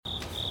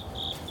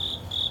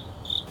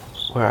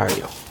Where are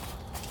you?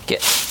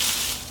 Get.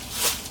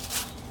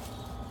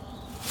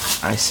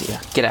 I see ya.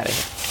 Get out of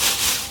here.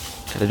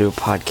 Gotta do a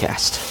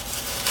podcast.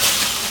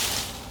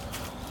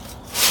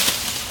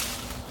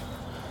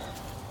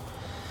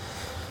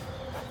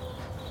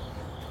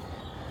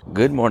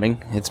 Good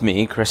morning. It's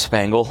me, Chris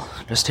Spangle,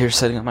 just here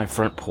sitting on my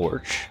front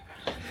porch.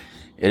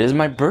 It is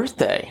my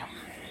birthday.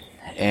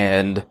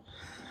 And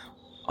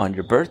on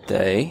your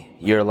birthday,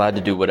 you're allowed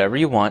to do whatever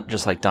you want,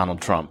 just like Donald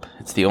Trump.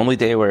 It's the only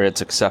day where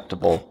it's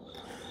acceptable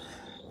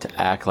to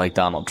act like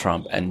Donald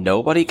Trump, and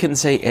nobody can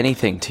say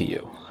anything to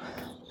you.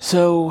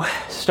 So,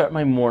 start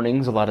my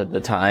mornings a lot of the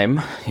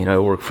time. I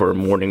work for a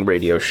morning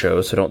radio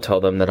show, so don't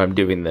tell them that I'm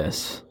doing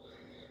this.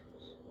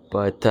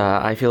 But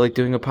I feel like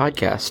doing a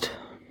podcast.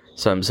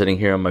 So I'm sitting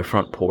here on my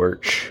front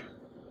porch,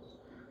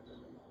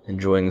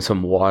 enjoying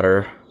some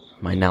water,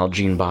 my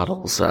Nalgene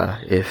bottles.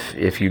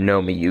 If you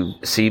know me, you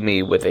see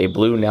me with a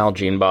blue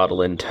Nalgene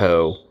bottle in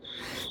tow.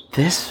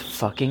 This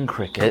fucking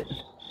cricket.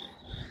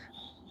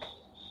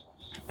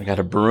 I got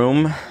a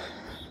broom.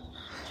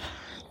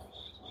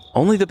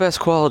 Only the best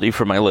quality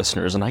for my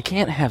listeners, and I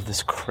can't have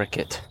this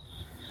cricket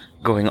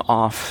going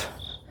off.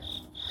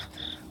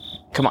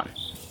 Come on.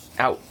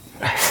 Out.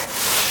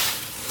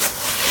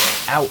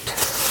 Out.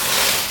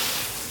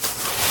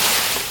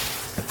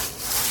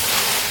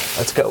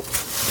 Let's go.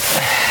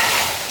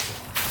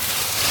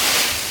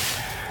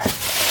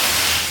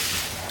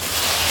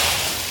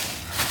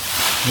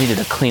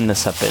 Needed to clean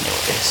this up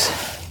anyways.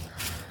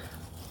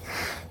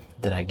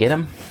 Did I get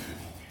him?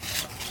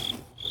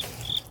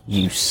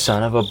 You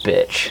son of a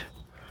bitch.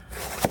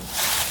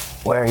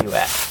 Where are you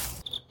at?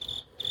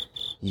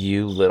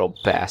 You little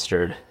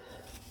bastard.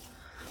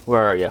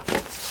 Where are you?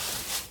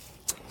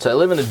 So I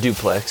live in a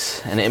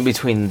duplex, and in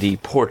between the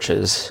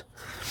porches,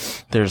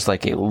 there's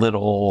like a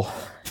little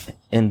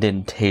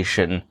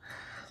indentation,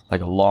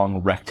 like a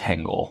long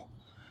rectangle.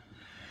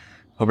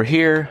 Over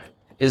here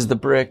is the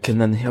brick, and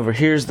then over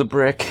here's the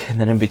brick,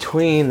 and then in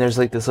between there's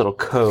like this little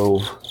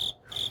cove.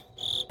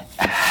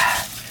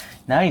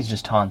 Now he's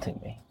just taunting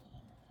me.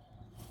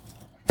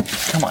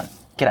 Come on,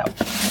 get out.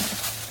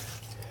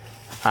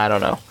 I don't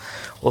know.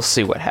 We'll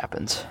see what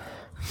happens.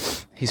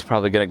 He's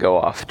probably gonna go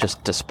off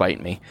just to spite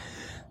me.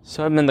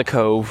 So I'm in the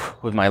cove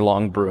with my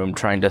long broom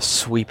trying to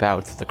sweep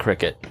out the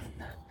cricket.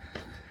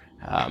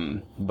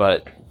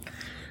 But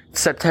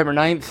September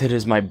 9th, it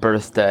is my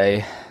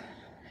birthday,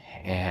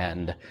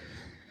 and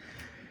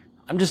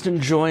I'm just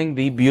enjoying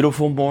the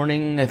beautiful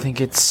morning. I think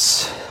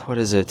it's,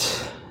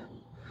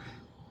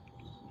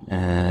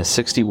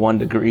 61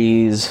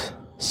 degrees,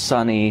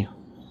 sunny.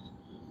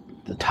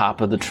 The top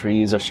of the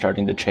trees are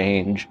starting to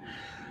change.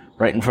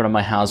 Right in front of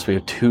my house, we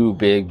have two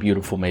big,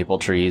 beautiful maple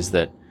trees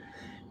that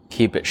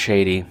keep it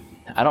shady.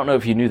 I don't know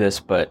if you knew this,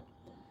 but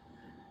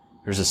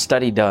there's a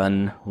study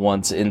done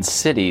once in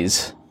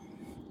cities,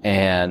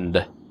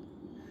 and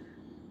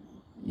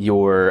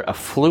your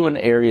affluent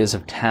areas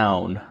of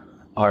town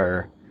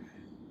are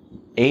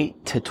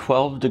 8 to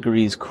 12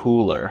 degrees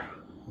cooler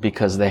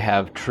because they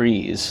have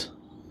trees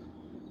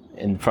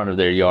in front of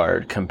their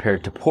yard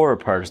compared to poorer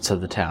parts of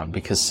the town,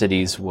 because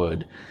cities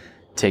would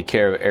take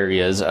care of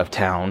areas of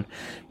town.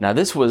 Now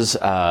this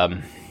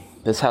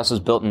house was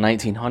built in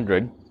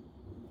 1900.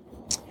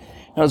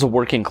 It was a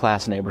working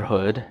class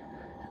neighborhood.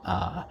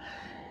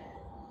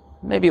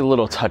 Maybe a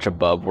little touch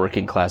above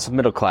working class,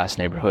 middle class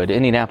neighborhood.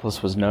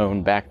 Indianapolis was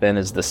known back then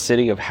as the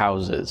city of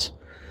houses.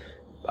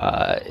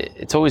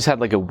 It's always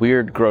had like a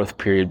weird growth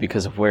period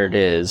because of where it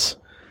is.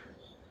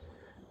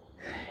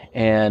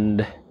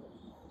 And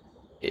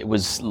it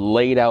was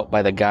laid out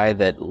by the guy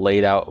that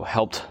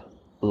helped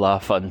La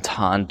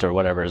Fontante, or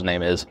whatever his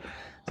name is.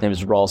 His name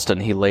is Ralston.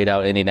 He laid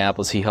out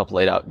Indianapolis. He helped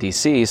lay out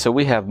DC. So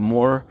we have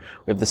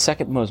the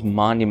second most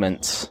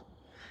monuments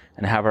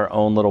and have our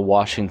own little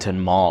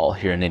Washington Mall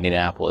here in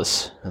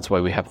Indianapolis. That's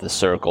why we have the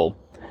Circle.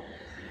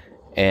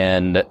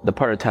 And the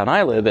part of town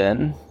I live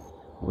in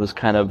was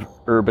kind of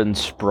urban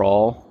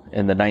sprawl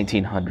in the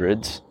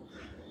 1900s,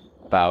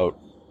 about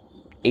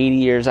 80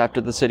 years after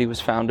the city was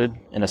founded,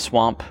 in a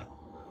swamp.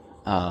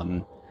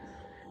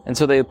 And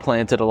so they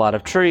planted a lot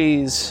of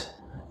trees,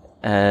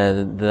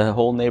 and the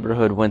whole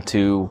neighborhood went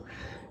to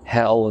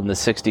hell in the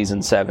 60s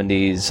and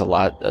 70s,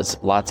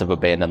 lots of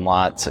abandoned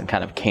lots, and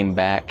kind of came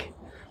back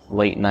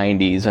late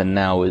 90s, and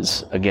now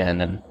is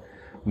again in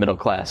middle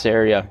class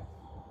area.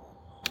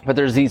 But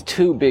there's these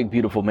two big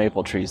beautiful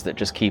maple trees that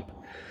just keep,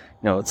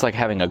 it's like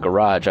having a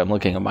garage. I'm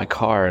looking at my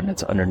car and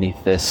it's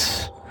underneath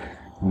this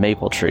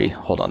maple tree.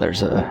 Hold on,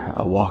 there's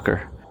a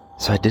walker.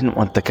 So I didn't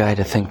want the guy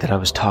to think that I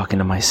was talking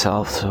to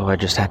myself, so I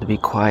just had to be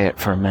quiet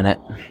for a minute.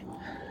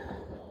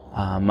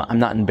 I'm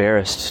not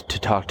embarrassed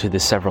to talk to the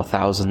several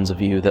thousands of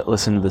you that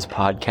listen to this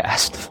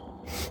podcast.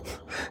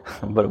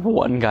 But if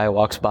one guy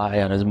walks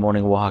by on his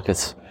morning walk,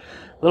 it's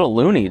a little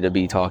loony to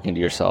be talking to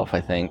yourself,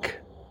 I think.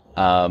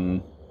 I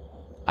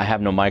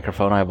have no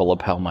microphone. I have a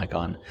lapel mic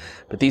on.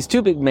 But these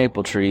two big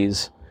maple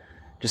trees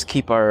just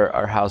keep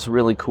our house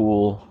really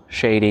cool,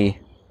 shady.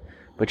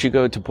 But you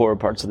go to poorer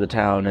parts of the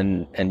town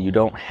and you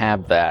don't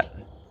have that.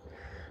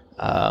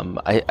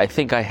 I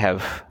think I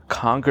have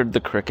conquered the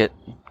cricket.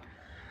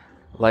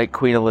 Like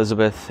Queen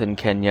Elizabeth in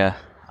Kenya,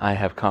 I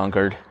have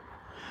conquered.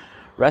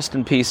 Rest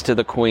in peace to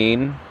the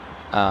Queen.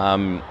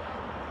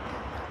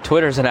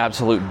 Twitter's an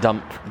absolute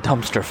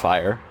dumpster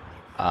fire.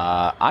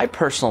 I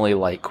personally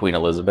like Queen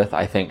Elizabeth.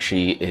 I think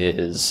she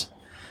is...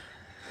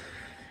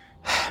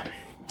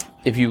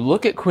 If you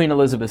look at Queen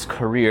Elizabeth's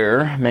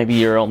career, maybe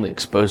you're only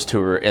exposed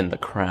to her in The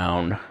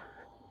Crown.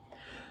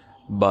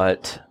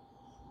 But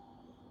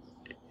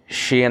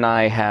she and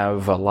I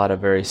have a lot of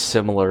very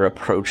similar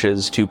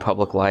approaches to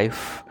public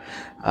life.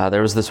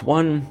 There was this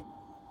one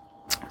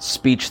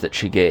speech that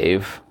she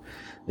gave,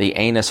 the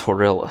Annus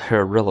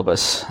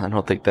Horribilis. I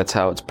don't think that's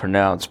how it's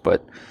pronounced,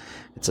 but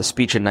it's a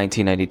speech in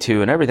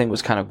 1992, and everything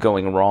was kind of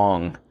going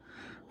wrong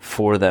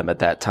for them at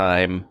that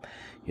time.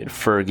 You had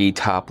Fergie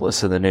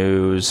topless in the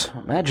news.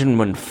 Imagine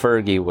when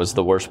Fergie was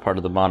the worst part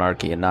of the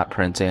monarchy and not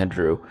Prince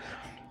Andrew.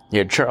 You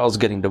had Charles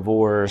getting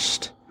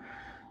divorced.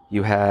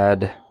 You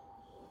had,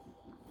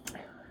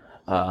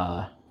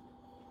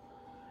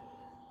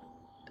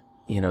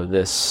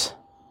 this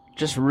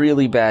just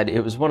really bad.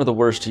 It was one of the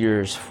worst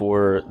years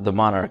for the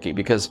monarchy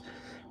because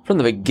from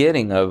the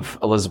beginning of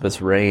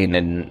Elizabeth's reign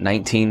in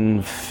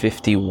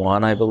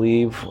 1951, I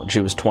believe, when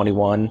she was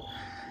 21,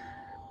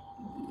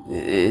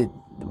 it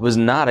was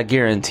not a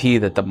guarantee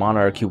that the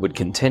monarchy would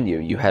continue.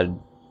 You had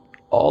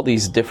all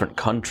these different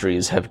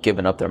countries have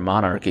given up their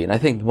monarchy, and I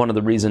think one of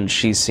the reasons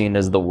she's seen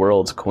as the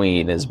world's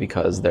queen is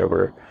because there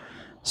were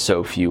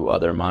so few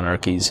other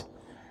monarchies.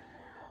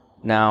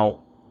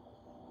 Now,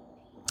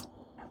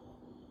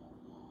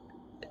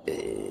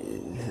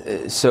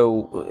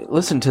 so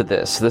listen to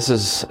this. This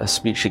is a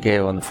speech she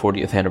gave on the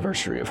 40th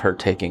anniversary of her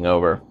taking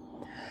over.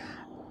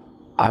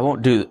 I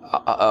won't do...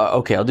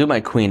 okay, I'll do my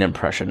Queen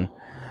impression.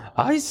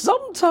 I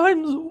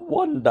sometimes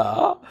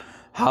wonder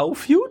how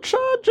future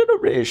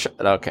generations...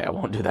 Okay, I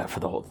won't do that for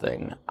the whole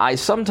thing. I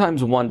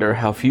sometimes wonder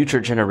how future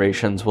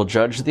generations will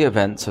judge the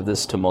events of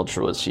this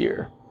tumultuous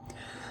year.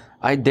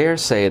 I dare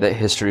say that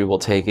history will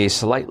take a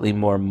slightly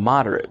more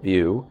moderate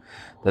view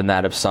than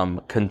that of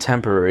some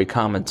contemporary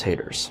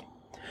commentators.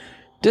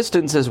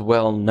 Distance is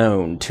well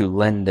known to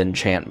lend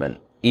enchantment,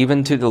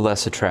 even to the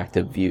less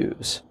attractive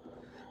views.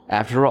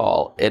 After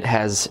all, it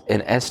has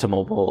an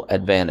estimable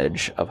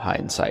advantage of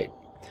hindsight.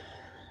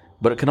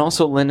 But it can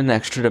also lend an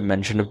extra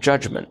dimension of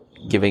judgment,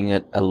 giving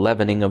it a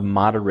leavening of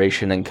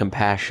moderation and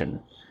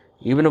compassion,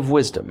 even of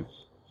wisdom.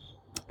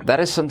 That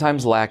is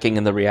sometimes lacking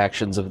in the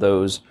reactions of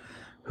those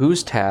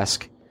whose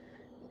task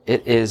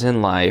it is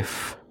in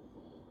life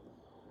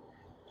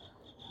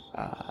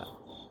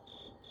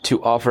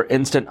to offer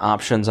instant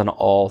options on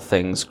all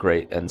things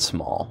great and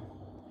small.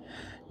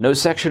 No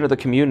section of the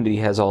community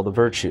has all the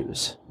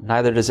virtues,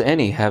 neither does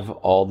any have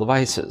all the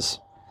vices.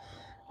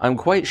 I'm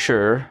quite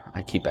sure...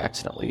 I keep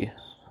accidentally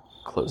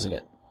closing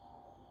it.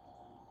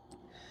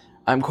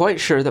 I'm quite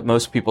sure that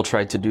most people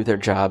try to do their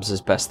jobs as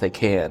best they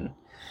can,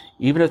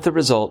 even if the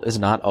result is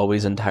not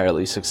always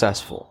entirely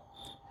successful.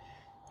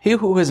 He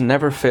who has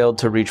never failed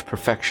to reach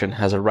perfection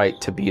has a right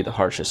to be the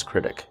harshest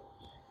critic.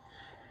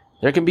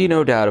 There can be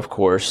no doubt, of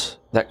course,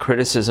 that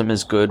criticism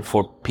is good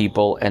for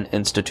people and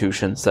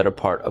institutions that are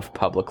part of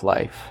public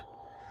life.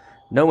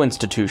 No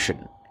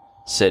institution,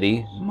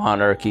 city,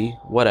 monarchy,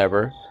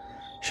 whatever,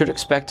 should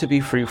expect to be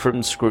free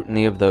from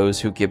scrutiny of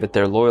those who give it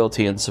their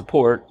loyalty and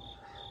support,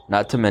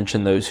 not to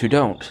mention those who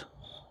don't.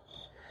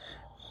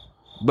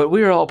 But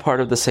we are all part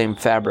of the same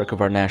fabric of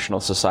our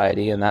national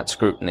society, and that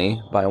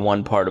scrutiny, by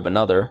one part of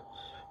another,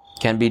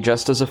 can be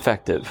just as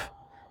effective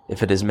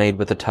if it is made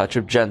with a touch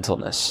of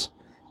gentleness,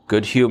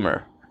 good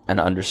humor, and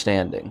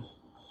understanding.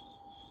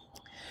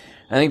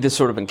 I think this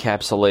sort of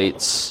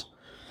encapsulates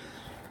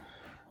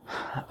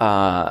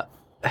a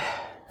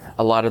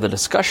lot of the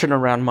discussion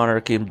around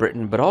monarchy in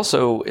Britain, but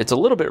also it's a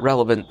little bit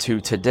relevant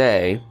to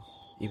today,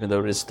 even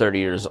though it is 30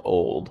 years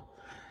old.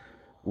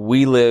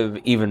 We live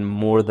even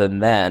more than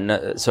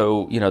then.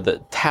 So,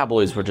 the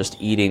tabloids were just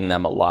eating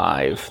them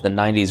alive. The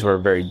 90s were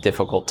a very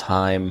difficult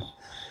time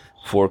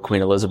for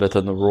Queen Elizabeth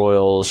and the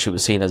royals. She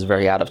was seen as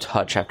very out of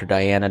touch after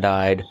Diana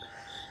died.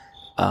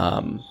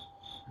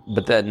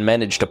 But then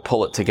managed to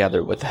pull it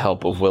together with the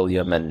help of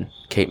William and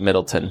Kate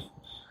Middleton.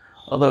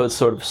 Although it's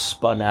sort of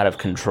spun out of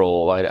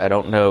control. I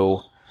don't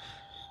know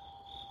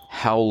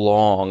how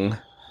long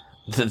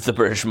the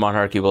British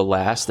monarchy will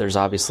last. There's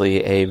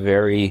obviously a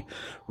very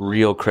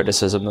real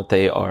criticism that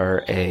they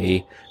are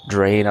a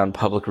drain on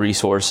public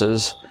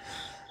resources.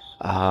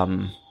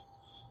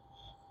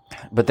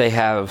 But they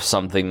have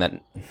something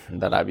that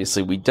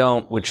obviously we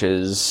don't, which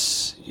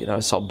is, I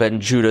saw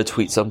Ben Judah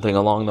tweet something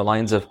along the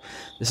lines of,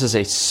 this is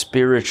a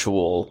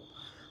spiritual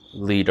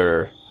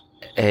leader,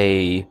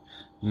 a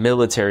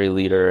military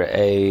leader,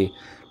 a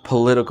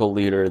political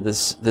leader.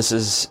 This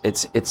is,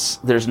 it's,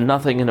 there's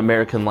nothing in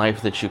American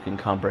life that you can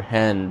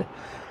comprehend.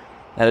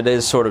 And it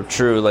is sort of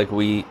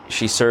true,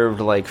 she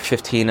served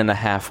 15 and a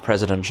half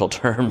presidential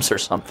terms or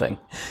something.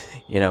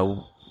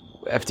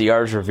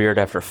 FDR's revered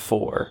after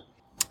 4.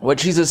 What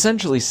she's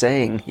essentially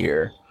saying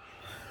here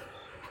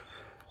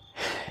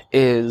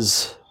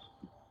is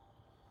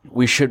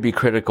we should be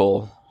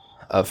critical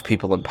of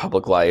people in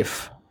public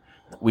life.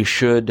 We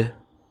should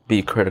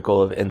be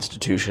critical of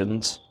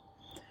institutions.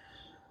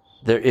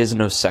 There is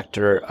no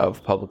sector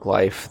of public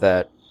life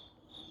that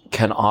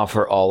can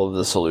offer all of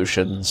the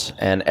solutions,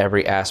 and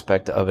every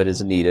aspect of it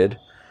is needed.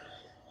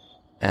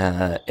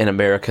 In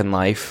American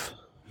life,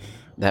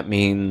 that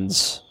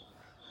means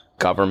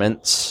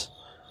governments,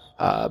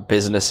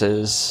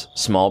 businesses,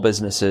 small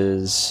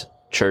businesses,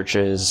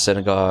 churches,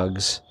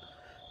 synagogues,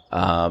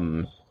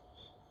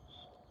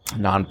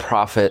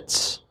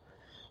 nonprofits,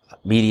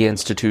 media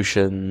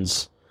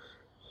institutions.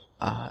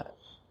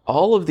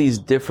 All of these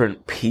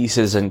different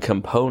pieces and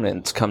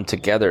components come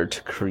together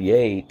to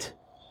create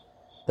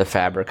the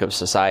fabric of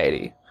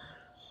society.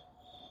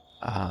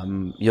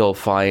 You'll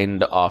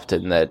find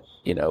often that,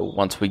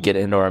 once we get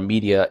into our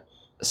media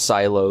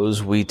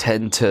silos, we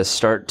tend to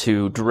start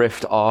to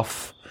drift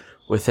off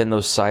within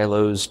those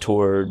silos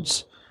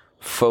towards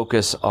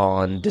focus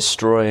on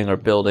destroying or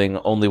building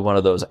only one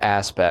of those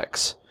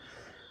aspects.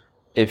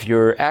 If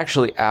you're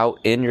actually out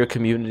in your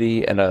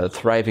community and a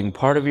thriving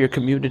part of your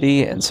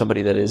community and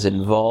somebody that is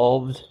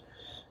involved,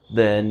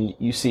 then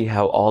you see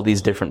how all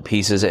these different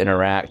pieces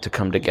interact to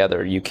come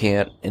together. You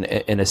can't,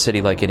 in a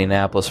city like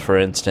Indianapolis, for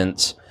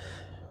instance,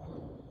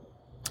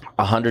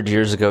 100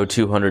 years ago,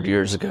 200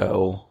 years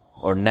ago,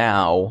 or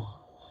now,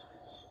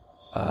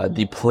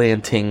 the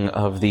planting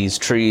of these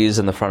trees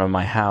in the front of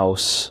my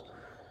house,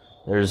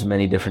 there's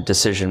many different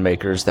decision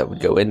makers that would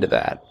go into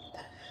that.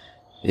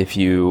 If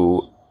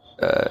you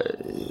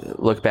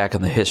look back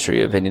on the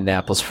history of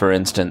Indianapolis, for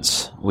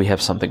instance, we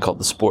have something called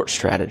the sports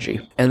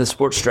strategy. And the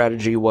sports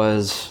strategy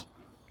was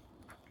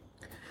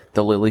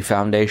the Lilly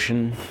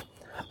Foundation,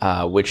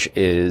 which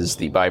is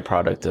the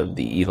byproduct of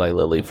the Eli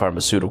Lilly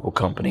pharmaceutical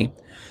company.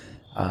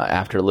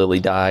 After Lilly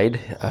died,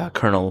 not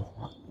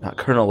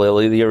Colonel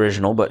Lilly, the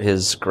original, but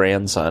his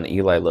grandson,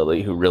 Eli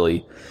Lilly, who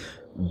really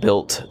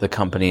built the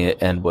company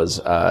and was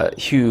a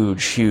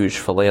huge, huge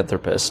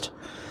philanthropist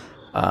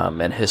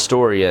and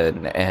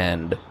historian,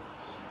 and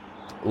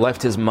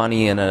left his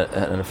money in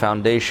a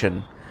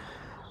foundation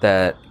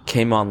that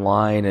came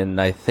online in,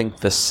 I think,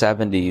 the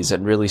 70s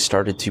and really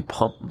started to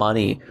pump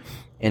money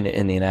into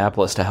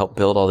Indianapolis to help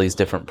build all these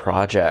different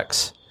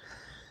projects.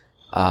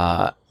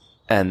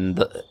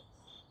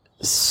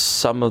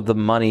 Some of the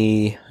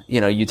money,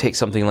 you take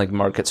something like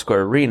Market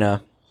Square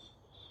Arena,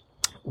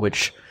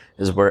 which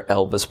is where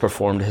Elvis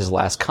performed his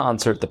last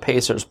concert, the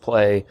Pacers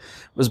play,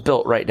 was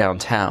built right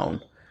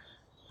downtown.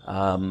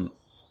 And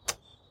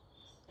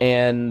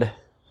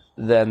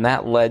then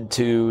that led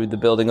to the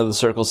building of the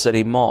Circle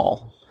City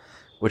Mall,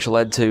 which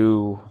led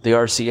to the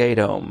RCA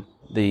Dome.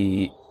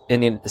 The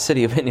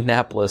city of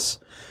Indianapolis,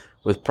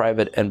 with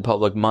private and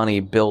public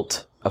money,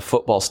 built a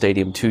football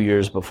stadium 2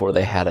 years before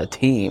they had a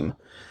team,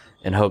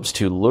 in hopes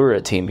to lure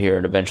a team here,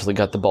 and eventually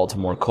got the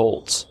Baltimore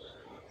Colts.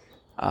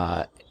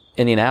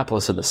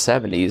 Indianapolis in the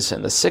 70s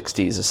and the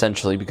 60s,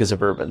 essentially because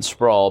of urban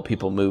sprawl,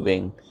 people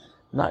moving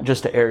not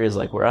just to areas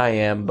like where I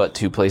am, but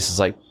to places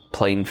like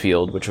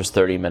Plainfield, which was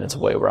 30 minutes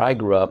away where I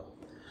grew up,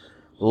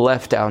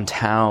 left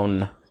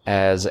downtown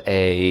as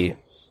you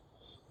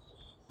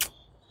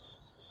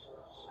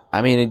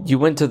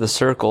went to the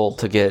Circle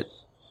to get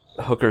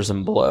hookers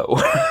and blow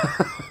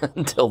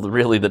until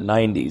really the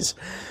 90s.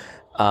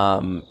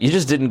 You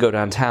just didn't go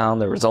downtown.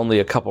 There was only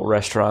a couple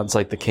restaurants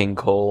like the King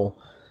Cole.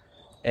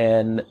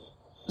 And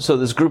so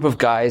this group of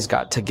guys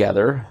got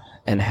together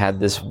and had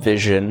this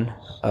vision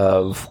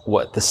of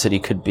what the city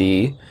could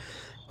be.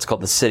 It's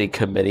called the City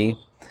Committee.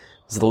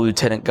 It's the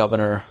lieutenant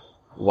governor,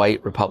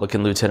 white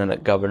Republican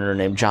lieutenant governor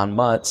named John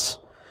Mutz,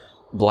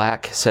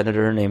 black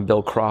senator named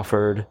Bill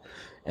Crawford,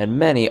 and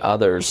many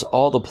others,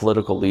 all the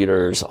political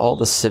leaders, all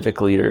the civic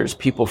leaders,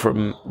 people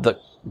from the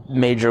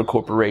major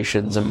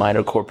corporations and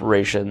minor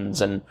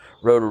corporations and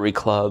Rotary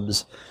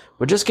clubs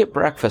would just get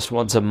breakfast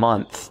once a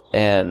month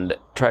and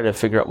try to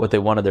figure out what they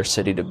wanted their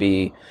city to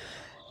be.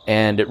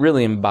 And it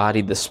really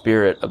embodied the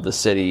spirit of the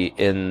city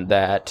in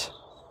that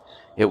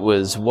it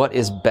was what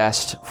is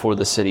best for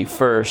the city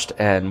first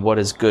and what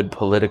is good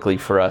politically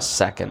for us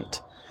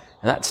second.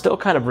 And that still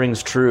kind of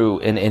rings true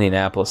in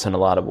Indianapolis in a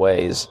lot of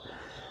ways,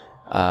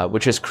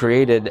 which has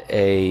created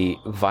a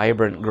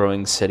vibrant,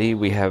 growing city.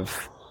 We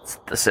have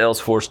the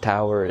Salesforce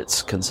Tower.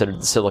 It's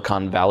considered the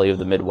Silicon Valley of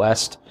the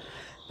Midwest,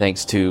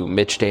 thanks to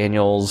Mitch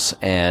Daniels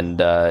and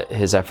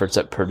his efforts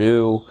at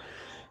Purdue.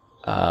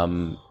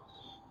 And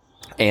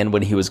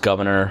when he was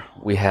governor,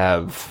 we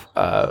have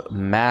a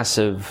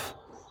massive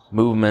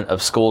movement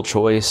of school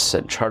choice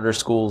and charter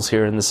schools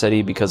here in the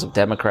city because of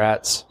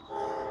Democrats,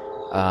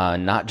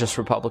 not just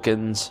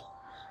Republicans.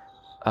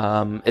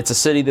 It's a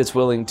city that's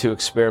willing to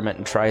experiment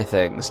and try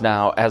things.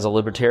 Now, as a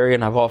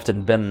libertarian, I've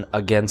often been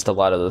against a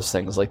lot of those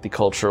things, like the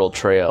Cultural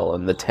Trail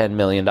and the $10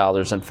 million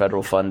in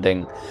federal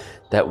funding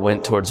that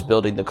went towards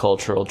building the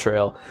Cultural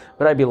Trail.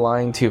 But I'd be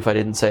lying to you if I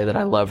didn't say that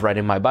I love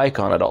riding my bike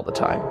on it all the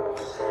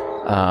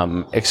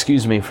time.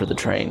 Excuse me for the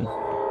train.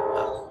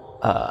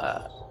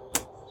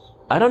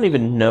 I don't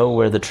even know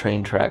where the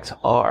train tracks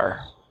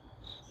are.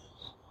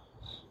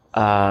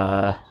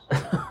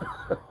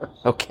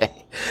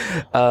 Okay.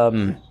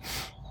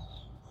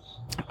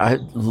 I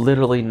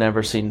literally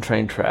never seen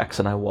train tracks,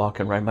 and I walk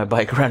and ride my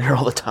bike around here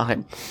all the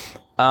time.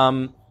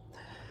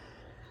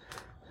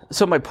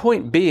 So my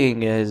point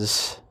being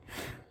is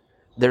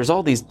there's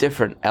all these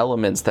different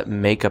elements that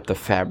make up the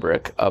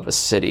fabric of a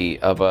city,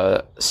 of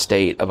a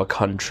state, of a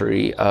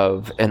country,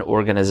 of an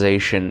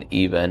organization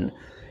even.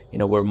 You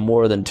know, where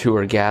more than two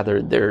are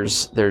gathered,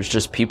 there's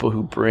just people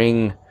who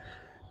bring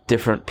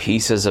different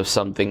pieces of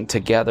something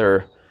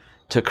together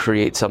to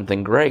create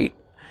something great.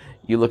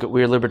 You look at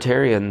We're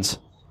Libertarians.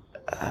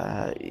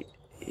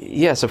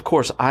 Yes, of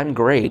course, I'm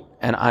great,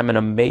 and I'm an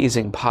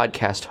amazing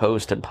podcast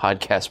host and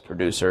podcast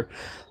producer.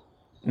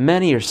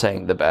 Many are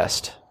saying the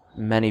best.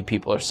 Many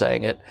people are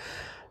saying it.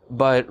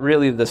 But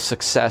really, the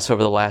success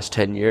over the last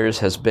 10 years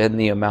has been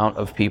the amount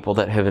of people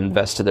that have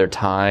invested their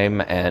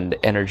time and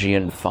energy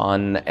and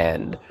fun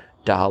and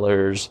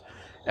dollars.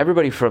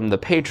 Everybody from the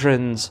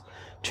patrons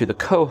to the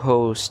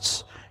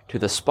co-hosts to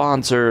the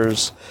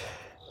sponsors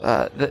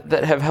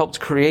that have helped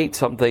create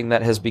something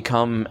that has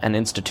become an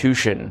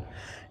institution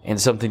and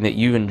something that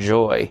you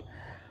enjoy,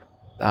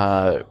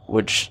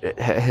 which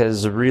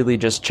has really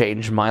just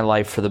changed my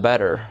life for the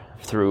better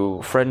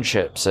through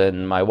friendships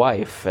and my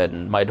wife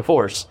and my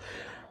divorce.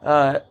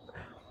 You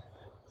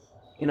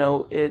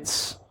know,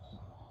 it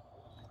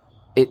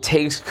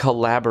takes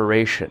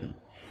collaboration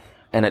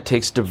and it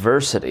takes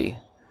diversity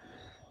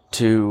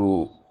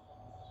to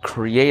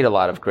create a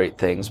lot of great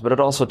things, but it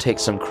also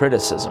takes some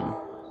criticism.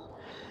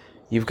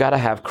 You've got to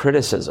have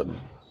criticism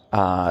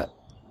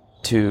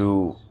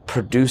to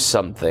produce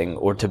something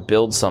or to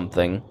build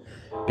something,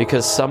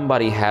 because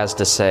somebody has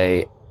to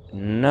say,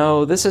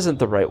 no, this isn't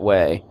the right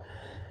way.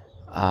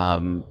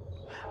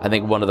 I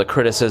think one of the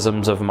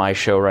criticisms of my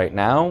show right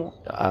now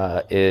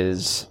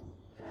is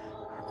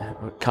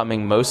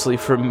coming mostly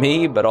from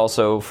me, but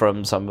also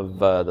from some of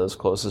those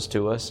closest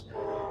to us,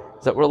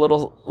 is that we're a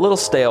little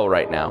stale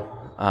right now.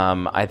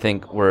 I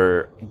think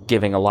we're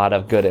giving a lot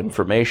of good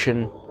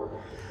information.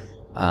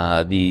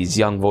 These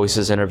Young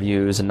Voices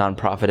interviews and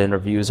nonprofit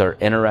interviews are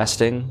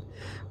interesting,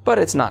 but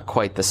it's not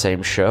quite the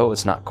same show.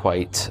 It's not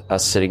quite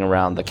us sitting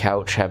around the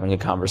couch having a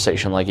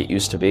conversation like it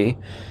used to be.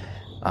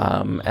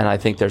 And I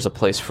think there's a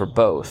place for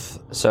both.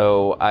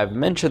 So I've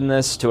mentioned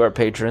this to our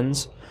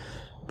patrons,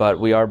 but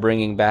we are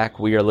bringing back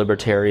We Are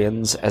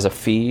Libertarians as a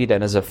feed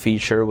and as a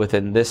feature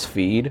within this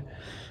feed.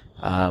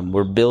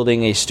 We're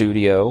building a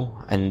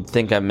studio, and I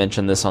think I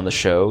mentioned this on the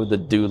show, the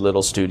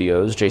Doolittle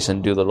Studios.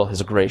 Jason Doolittle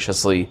has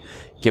graciously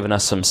given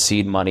us some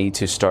seed money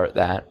to start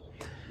that.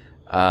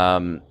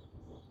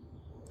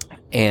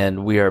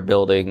 And we are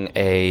building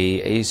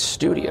a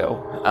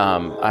studio.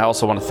 I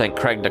also want to thank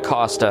Craig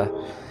DaCosta.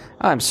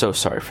 I'm so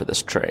sorry for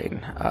this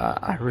train.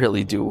 I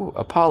really do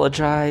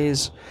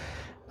apologize.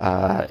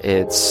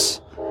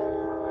 It's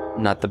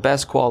not the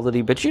best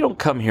quality, but you don't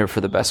come here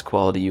for the best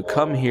quality. You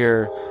come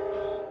here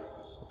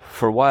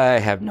for why I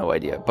have no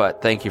idea,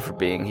 but thank you for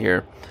being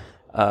here.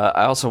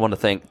 I also want to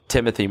thank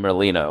Timothy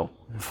Merlino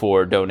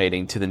for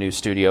donating to the new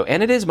studio,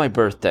 and it is my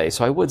birthday,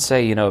 so I would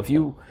say, you know, if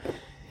you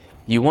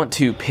want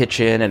to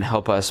pitch in and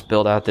help us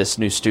build out this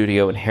new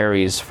studio in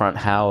Harry's front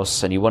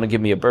house, and you want to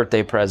give me a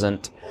birthday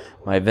present,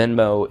 my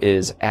Venmo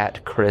is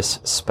at Chris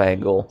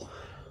Spangle.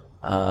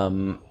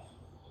 You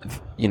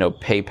know,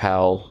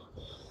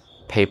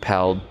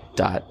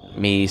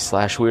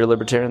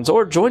 paypal.me/WeAreLibertarians,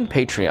 or join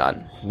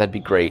Patreon. That'd be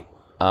great.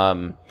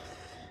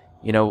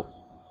 You know,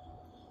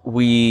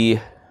 we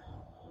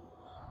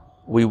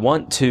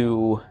want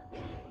to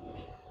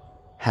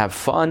have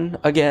fun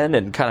again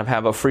and kind of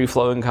have a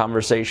free-flowing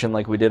conversation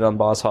like we did on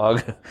Boss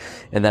Hog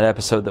in that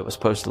episode that was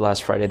posted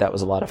last Friday. That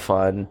was a lot of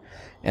fun.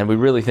 And we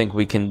really think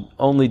we can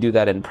only do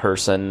that in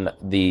person.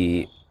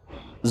 The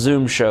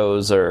Zoom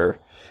shows are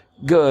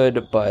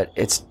good, but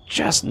it's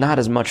just not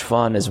as much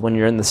fun as when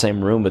you're in the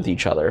same room with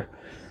each other,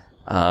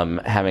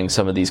 having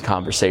some of these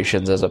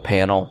conversations as a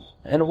panel.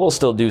 And we'll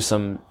still do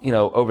some, you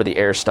know,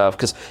 over-the-air stuff,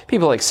 because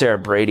people like Sarah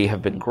Brady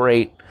have been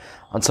great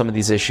on some of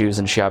these issues,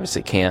 and she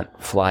obviously can't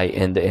fly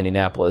into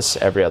Indianapolis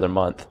every other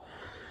month.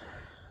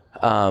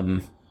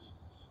 But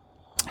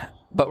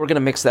we're going to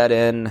mix that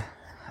in.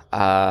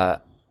 I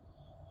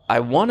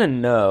want to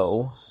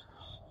know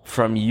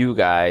from you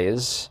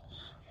guys,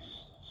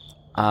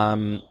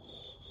 I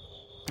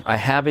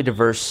have a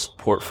diverse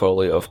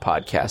portfolio of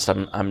podcasts.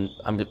 I'm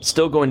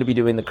still going to be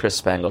doing the Chris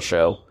Spangle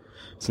Show.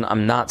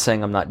 I'm not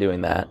saying I'm not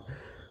doing that.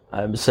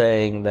 I'm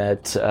saying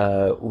that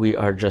we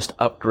are just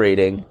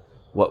upgrading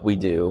what we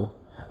do.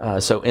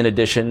 So in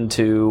addition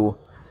to,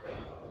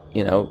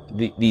 you know,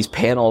 these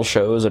panel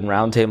shows and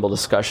roundtable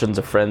discussions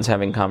of friends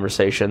having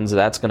conversations,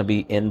 that's going to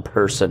be in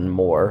person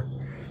more.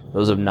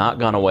 Those have not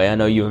gone away. I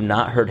know you have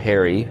not heard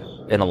Harry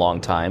in a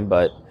long time,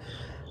 but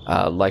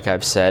like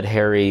I've said,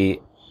 Harry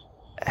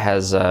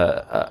has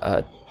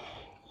a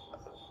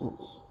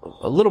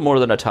little more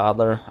than a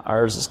toddler.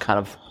 Ours is kind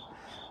of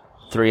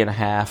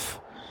 3.5,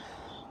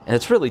 and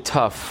it's really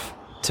tough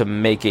to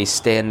make a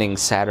standing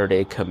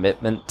Saturday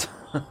commitment.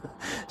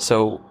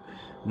 So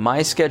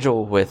my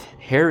schedule with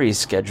Harry's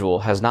schedule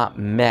has not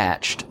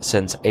matched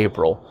since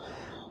April.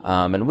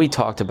 And we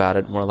talked about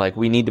it. And we're like,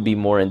 we need to be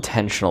more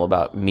intentional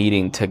about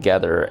meeting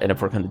together. And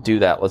if we're going to do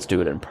that, let's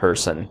do it in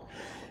person.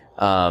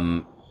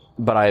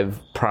 But I've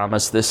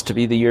promised this to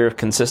be the year of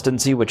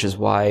consistency, which is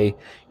why,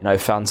 I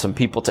found some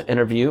people to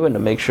interview and to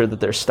make sure that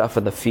there's stuff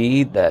in the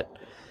feed that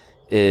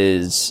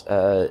is,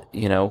 I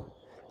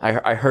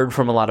heard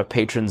from a lot of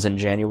patrons in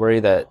January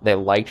that they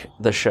liked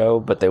the show,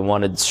 but they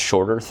wanted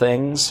shorter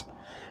things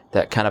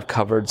that kind of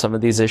covered some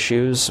of these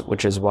issues,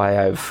 which is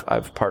why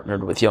I've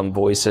partnered with Young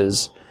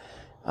Voices,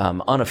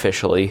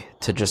 unofficially,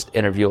 to just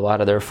interview a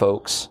lot of their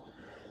folks,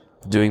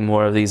 doing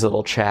more of these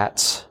little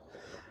chats,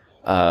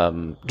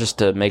 just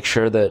to make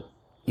sure that,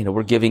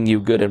 we're giving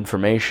you good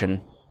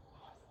information.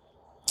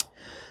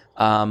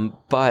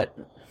 But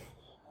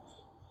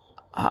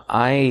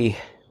I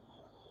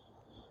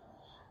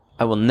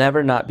will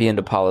never not be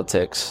into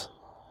politics.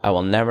 I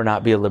will never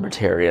not be a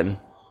libertarian.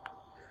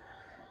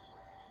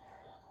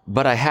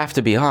 But I have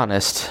to be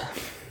honest,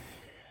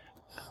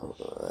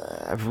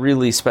 I've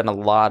really spent a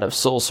lot of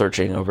soul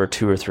searching over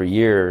 2 or 3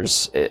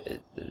 years,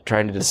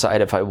 trying to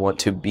decide if I want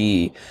to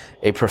be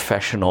a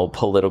professional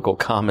political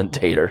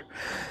commentator.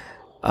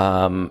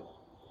 My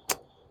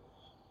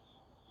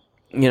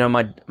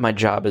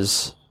job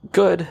is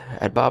good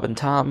at Bob and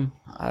Tom.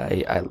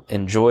 I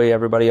enjoy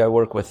everybody I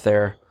work with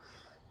there.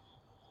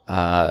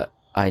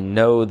 I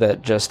know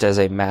that just as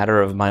a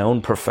matter of my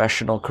own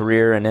professional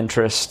career and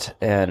interest,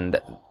 and,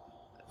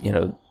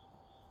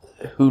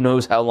 who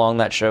knows how long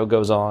that show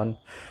goes on.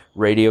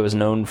 Radio is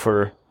known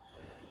for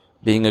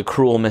being a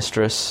cruel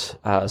mistress,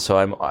 so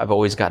I've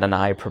always got an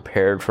eye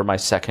prepared for my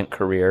second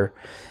career.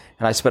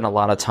 And I spent a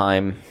lot of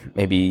time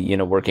maybe,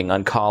 working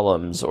on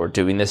columns or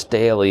doing this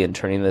daily and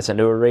turning this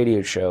into a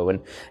radio show. And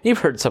you've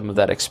heard some of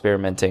that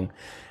experimenting.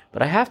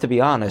 But I have to be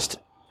honest,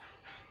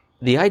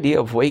 the idea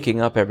of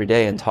waking up every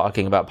day and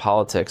talking about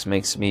politics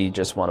makes me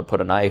just want to put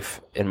a knife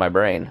in my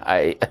brain.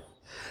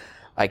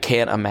 I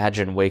can't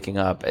imagine waking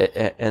up.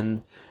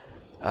 And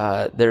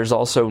there's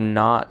also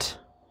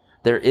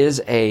there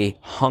is a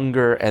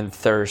hunger and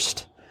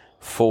thirst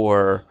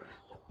for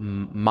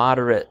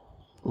moderate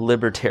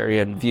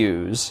libertarian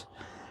views.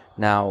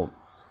 Now,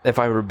 if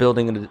I were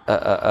building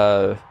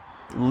a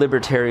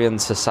libertarian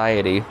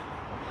society,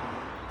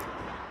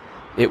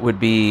 it would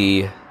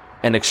be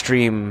an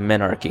extreme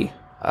minarchy,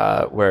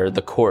 where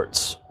the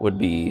courts would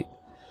be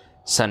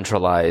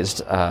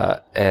centralized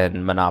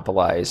and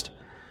monopolized.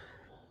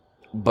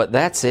 But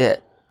that's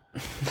it.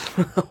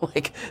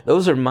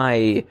 Those are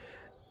my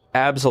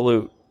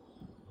absolute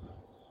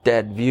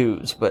dead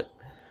views, but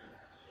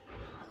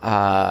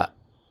I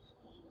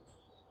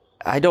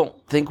don't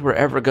think we're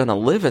ever going to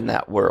live in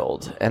that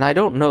world. And I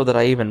don't know that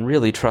I even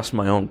really trust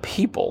my own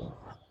people.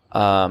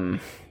 And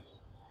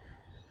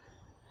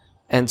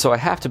so I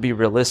have to be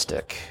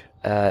realistic.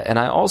 And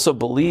I also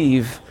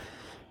believe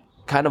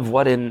kind of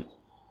what in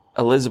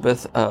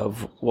Elizabeth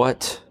of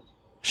what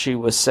she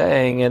was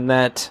saying, in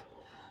that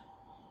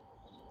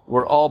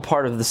we're all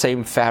part of the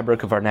same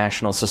fabric of our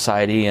national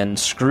society, and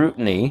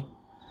scrutiny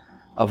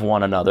of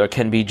one another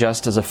can be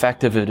just as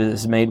effective if it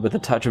is made with a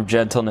touch of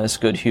gentleness,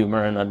 good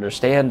humor, and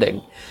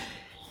understanding.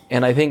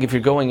 And I think if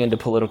you're going into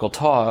political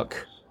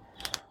talk,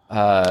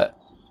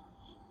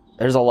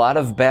 there's a lot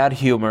of bad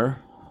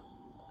humor,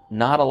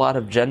 not a lot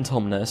of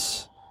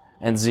gentleness,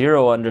 and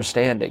zero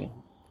understanding.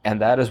 And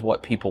that is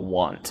what people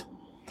want.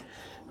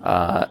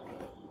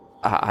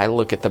 I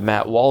look at the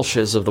Matt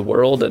Walshes of the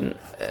world, and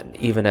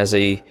even as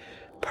a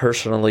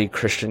personally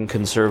Christian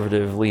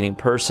conservative leaning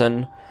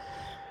person,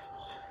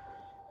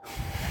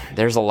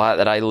 there's a lot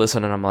that I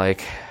listen and I'm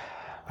like,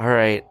 all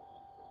right,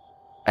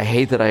 I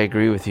hate that I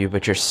agree with you,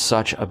 but you're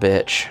such a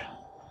bitch.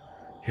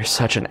 You're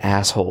such an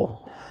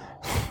asshole.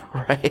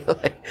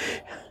 Right?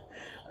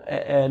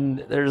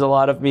 And there's a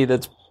lot of me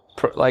that's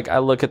I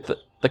look at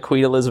the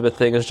Queen Elizabeth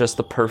thing as just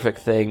the perfect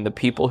thing. The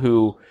people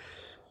who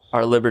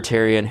are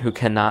libertarian, who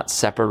cannot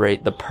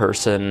separate the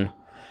person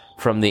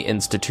from the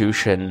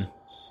institution,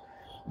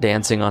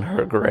 dancing on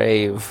her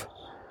grave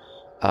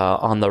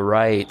on the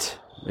right,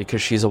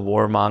 because she's a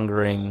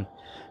warmongering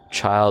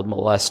child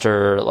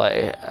molester.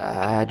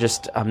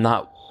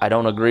 I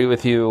don't agree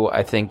with you.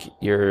 I think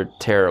you're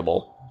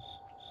terrible.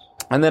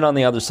 And then on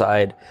the other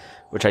side,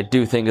 which I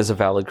do think is a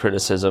valid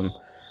criticism,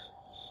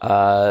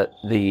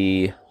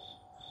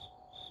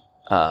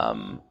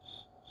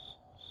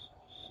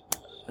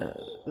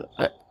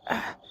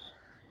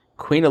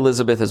 Queen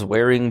Elizabeth is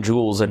wearing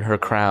jewels in her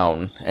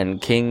crown,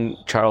 and King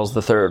Charles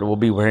III will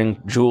be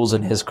wearing jewels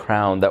in his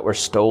crown that were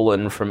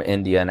stolen from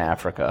India and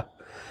Africa.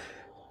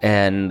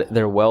 And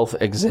their wealth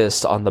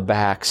exists on the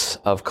backs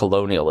of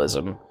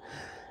colonialism.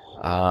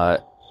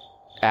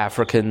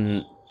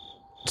 African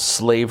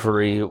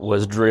slavery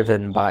was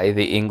driven by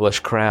the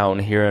English crown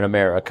here in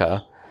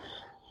America,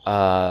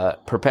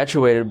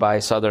 perpetuated by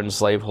Southern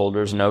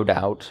slaveholders, no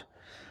doubt.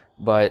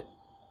 But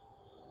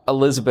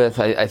Elizabeth,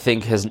 I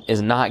think,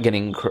 is not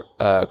getting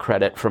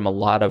credit from a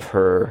lot of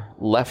her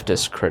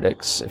leftist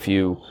critics. If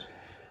you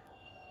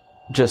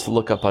just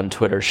look up on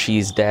Twitter,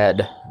 "she's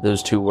dead,"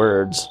 those two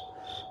words.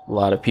 A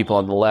lot of people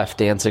on the left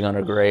dancing on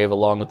her grave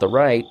along with the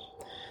right.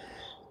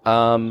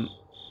 But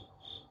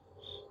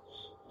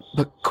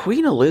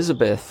Queen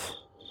Elizabeth,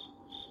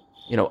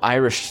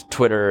 Irish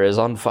Twitter is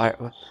on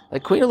fire.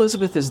 Like, Queen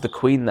Elizabeth is the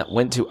queen that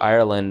went to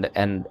Ireland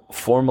and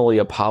formally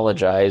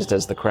apologized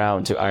as the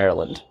crown to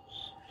Ireland.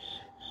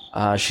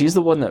 She's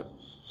the one that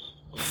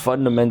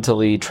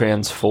fundamentally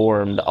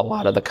transformed a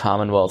lot of the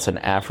commonwealths in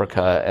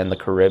Africa and the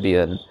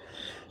Caribbean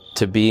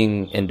to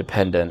being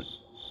independent,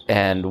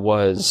 and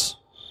was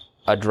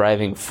a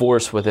driving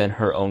force within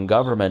her own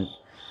government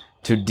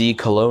to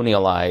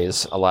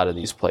decolonialize a lot of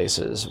these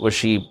places.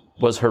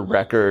 Was her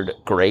record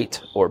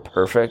great or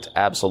perfect?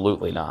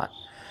 Absolutely not.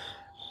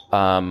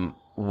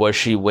 Was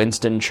she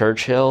Winston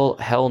Churchill?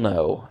 Hell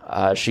no.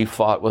 She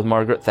fought with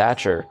Margaret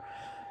Thatcher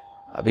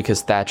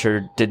because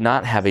Thatcher did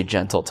not have a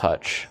gentle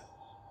touch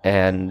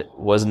and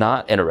was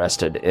not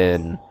interested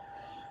in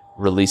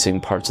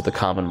releasing parts of the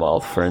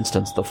Commonwealth, for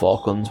instance, the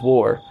Falklands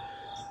War.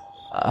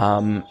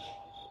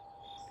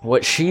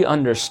 What she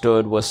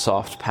understood was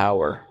soft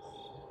power,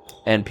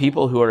 and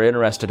people who are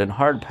interested in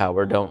hard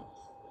power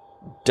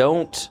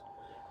don't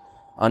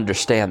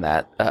understand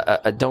that,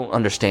 don't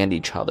understand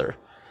each other.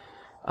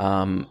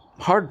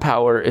 Hard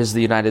power is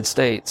the United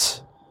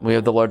States. We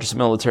have the largest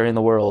military in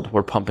the world.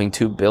 We're pumping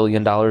 $2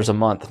 billion a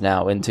month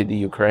now into the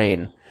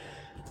Ukraine.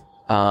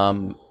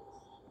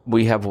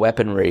 We have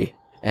weaponry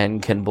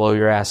and can blow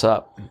your ass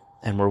up,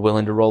 and we're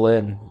willing to roll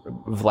in.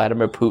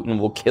 Vladimir Putin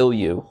will kill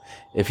you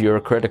if you're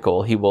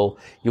critical. You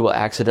will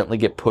accidentally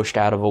get pushed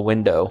out of a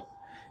window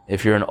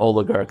if you're an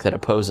oligarch that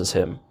opposes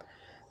him.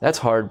 That's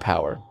hard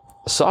power.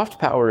 Soft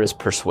power is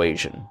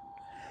persuasion,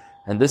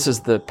 and this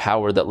is the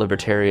power that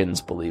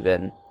libertarians believe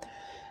in.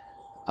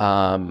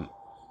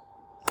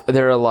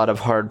 There are a lot of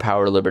hard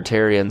power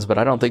libertarians, but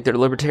I don't think they're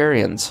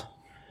libertarians.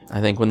 I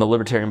think when the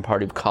Libertarian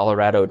Party of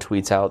Colorado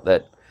tweets out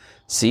that,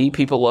 "See,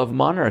 people love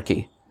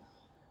monarchy,"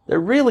 they're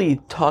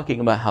really talking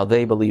about how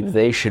they believe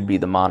they should be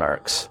the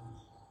monarchs.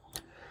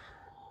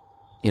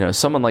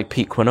 Someone like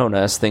Pete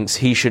Quinones thinks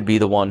he should be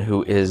the one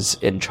who is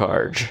in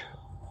charge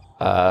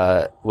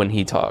when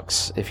he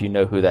talks, if you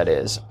know who that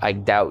is. I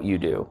doubt you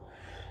do.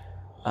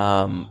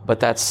 But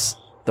that's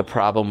the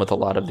problem with a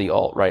lot of the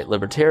alt-right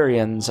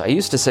libertarians. I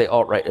used to say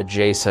alt-right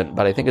adjacent,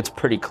 but I think it's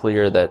pretty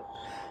clear that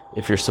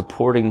if you're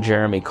supporting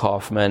Jeremy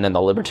Kauffman and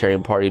the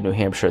Libertarian Party of New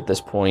Hampshire at this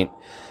point,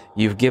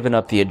 you've given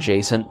up the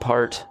adjacent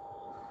part.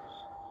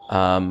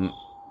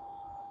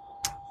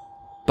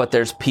 But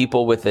there's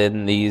people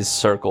within these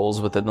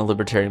circles, within the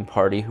Libertarian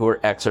Party, who are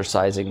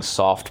exercising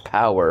soft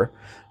power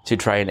to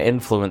try and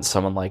influence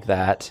someone like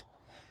that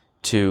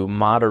to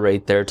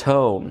moderate their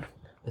tone.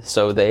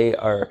 So they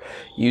are...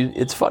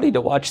 It's funny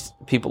to watch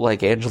people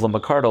like Angela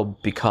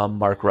McArdle become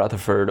Mark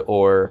Rutherford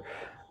or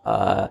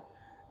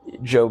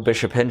Joe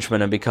Bishop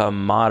Henchman and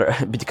become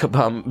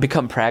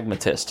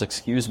pragmatists,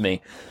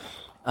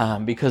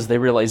 because they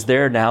realize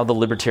they're now the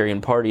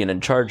Libertarian Party and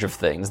in charge of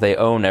things. They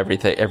own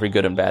everything, every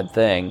good and bad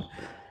thing.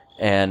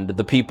 And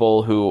the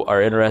people who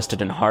are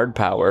interested in hard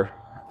power,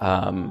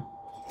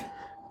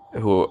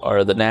 who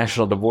are the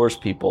national divorce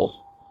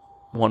people,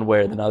 one way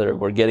or another,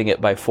 we're getting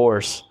it by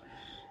force.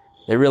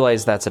 They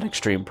realize that's an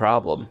extreme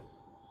problem.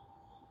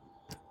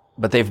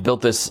 But they've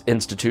built this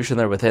institution,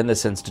 they're within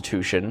this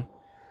institution,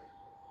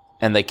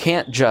 and they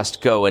can't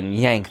just go and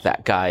yank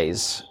that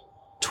guy's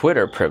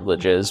Twitter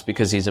privileges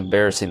because he's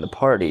embarrassing the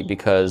party,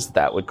 because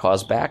that would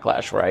cause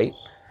backlash, right?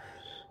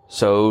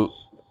 So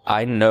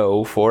I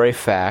know for a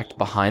fact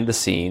behind the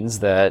scenes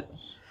that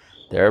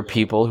there are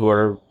people who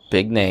are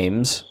big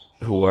names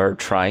who are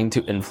trying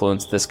to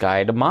influence this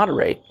guy to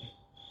moderate.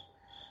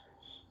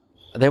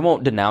 They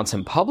won't denounce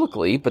him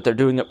publicly, but they're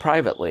doing it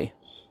privately.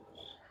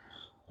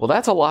 Well,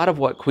 that's a lot of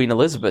what Queen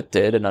Elizabeth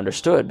did and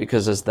understood,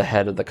 because as the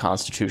head of the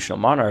constitutional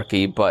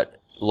monarchy, but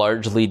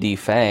largely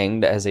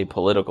defanged as a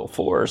political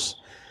force,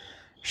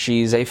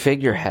 she's a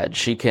figurehead.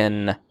 She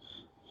can,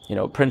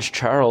 Prince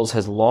Charles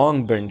has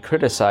long been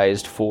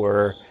criticized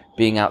for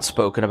being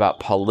outspoken about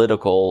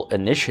political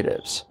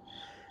initiatives.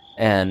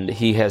 And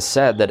he has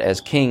said that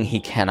as king, he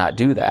cannot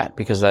do that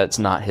because that's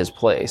not his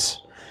place.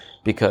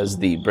 Because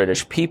the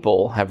British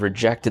people have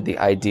rejected the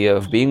idea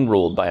of being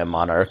ruled by a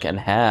monarch and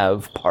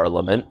have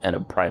parliament and a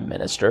prime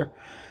minister.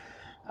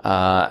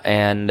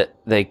 And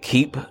they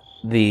keep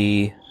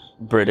the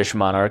British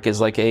monarch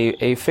as like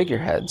a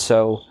figurehead.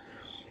 So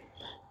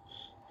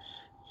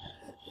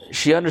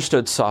she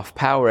understood soft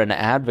power and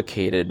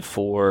advocated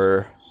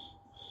for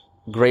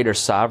greater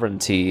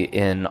sovereignty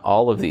in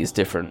all of these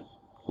different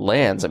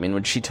lands. I mean,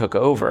 when she took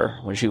over,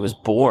 when she was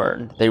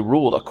born, they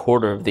ruled a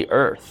quarter of the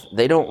earth.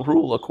 They don't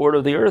rule a quarter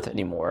of the earth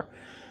anymore.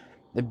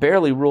 They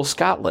barely rule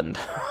Scotland.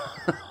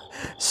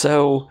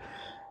 So,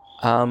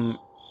 I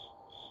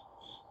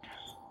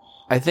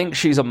think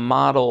she's a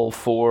model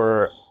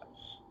for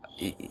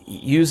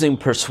using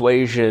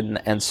persuasion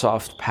and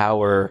soft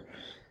power,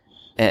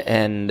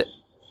 and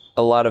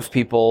a lot of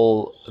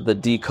people, the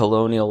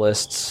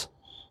decolonialists,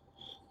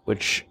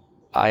 which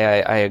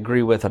I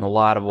agree with in a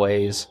lot of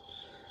ways,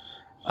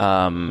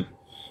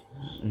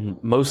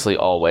 mostly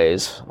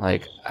always.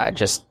 Like,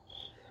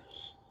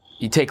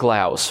 you take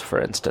Laos, for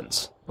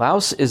instance.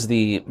 Laos is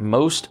the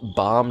most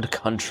bombed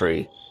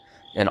country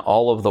in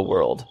all of the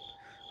world.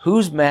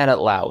 Who's mad at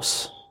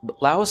Laos?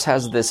 Laos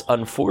has this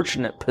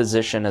unfortunate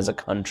position as a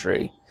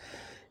country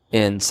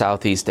in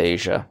Southeast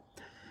Asia.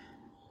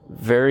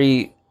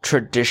 Very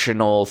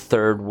traditional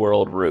third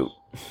world route.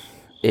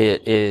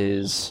 It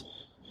is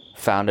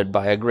founded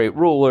by a great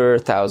ruler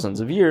thousands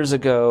of years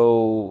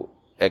ago,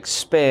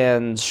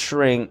 expands,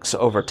 shrinks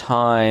over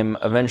time,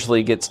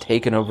 eventually gets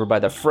taken over by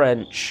the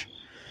French.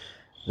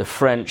 The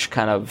French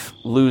kind of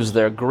lose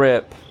their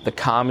grip. The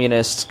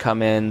communists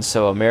come in,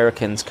 so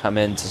Americans come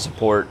in to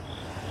support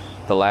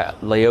the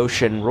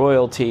Laotian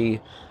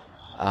royalty,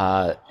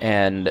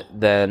 and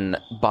then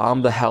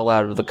bomb the hell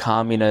out of the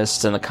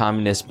communists, and the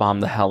communists bomb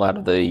the hell out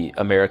of the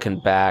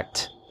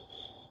American-backed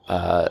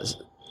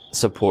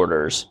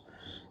supporters.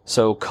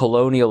 So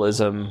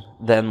colonialism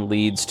then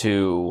leads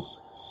to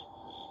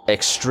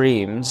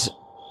extremes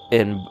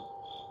in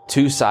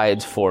two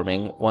sides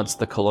forming once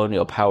the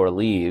colonial power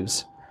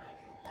leaves,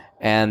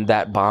 and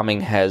that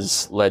bombing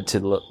has led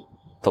to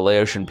the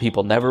Laotian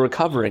people never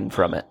recovering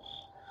from it.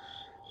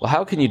 Well,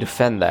 how can you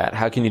defend that?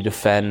 How can you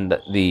defend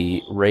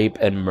the rape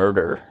and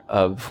murder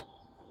of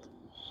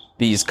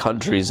these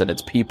countries and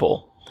its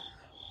people?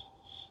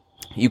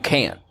 You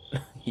can't.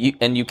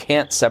 And you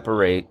can't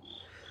separate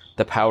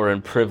the power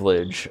and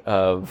privilege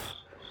of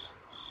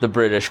the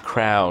British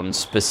Crown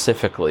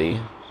specifically,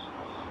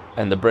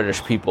 and the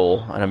British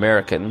people and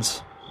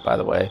Americans, by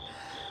the way,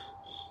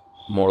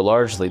 more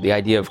largely. The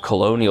idea of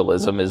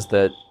colonialism is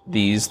that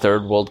these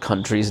third world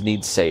countries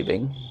need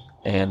saving,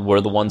 and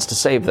we're the ones to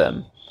save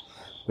them,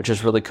 which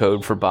is really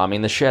code for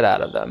bombing the shit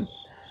out of them.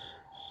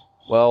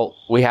 Well,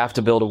 we have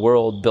to build a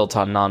world built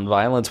on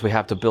nonviolence. We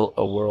have to build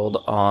a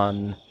world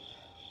on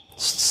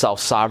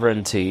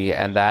self-sovereignty,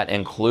 and that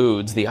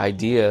includes the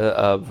idea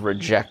of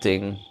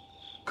rejecting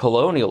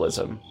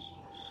colonialism.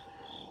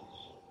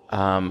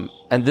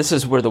 And this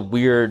is where the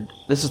weird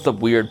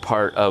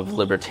part of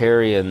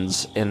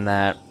libertarians, in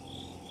that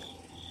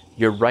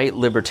your right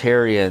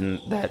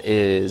libertarian that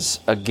is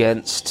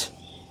against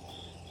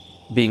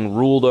being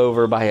ruled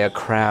over by a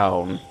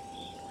crown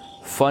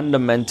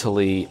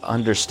fundamentally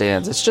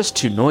understands it's just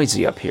too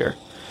noisy up here.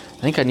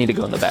 I think I need to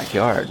go in the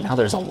backyard. Now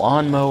there's a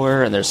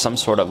lawnmower and there's some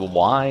sort of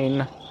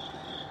whine.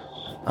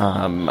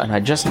 And I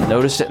just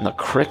noticed it in the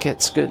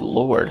crickets. Good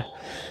Lord.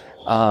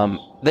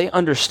 They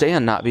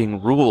understand not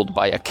being ruled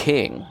by a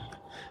king,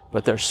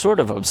 but they're sort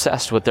of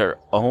obsessed with their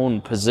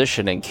own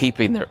position and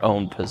keeping their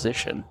own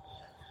position.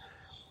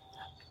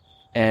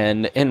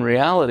 And in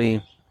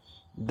reality,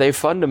 they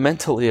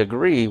fundamentally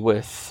agree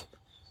with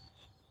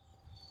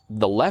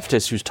the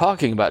leftist who's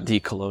talking about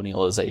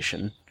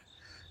decolonialization,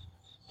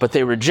 but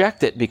they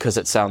reject it because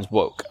it sounds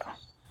woke.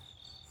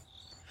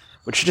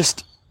 Which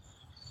just...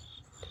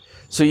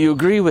 So you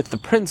agree with the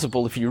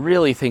principle if you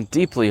really think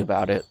deeply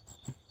about it,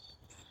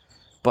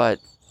 but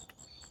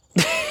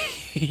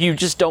you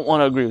just don't want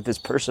to agree with this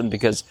person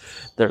because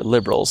they're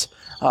liberals.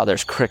 Oh,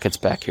 there's crickets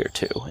back here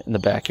too, in the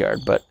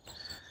backyard, but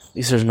at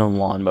least there's no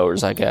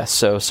lawnmowers, I guess.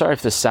 So sorry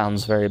if this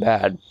sounds very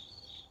bad.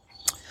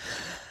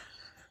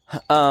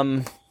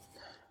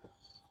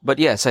 But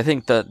yes, I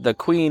think the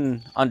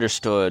Queen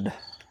understood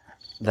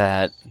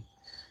that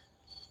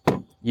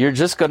you're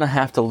just going to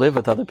have to live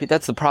with other people.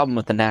 That's the problem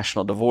with the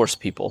national divorce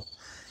people.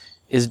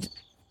 Is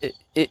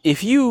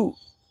if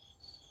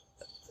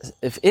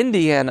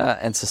Indiana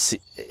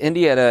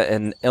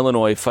and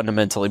Illinois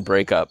fundamentally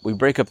break up, we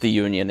break up the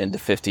union into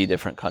 50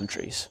 different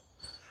countries.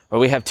 Or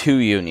we have two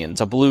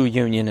unions, a blue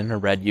union and a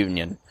red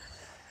union.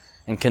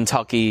 And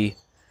Kentucky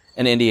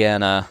and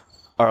Indiana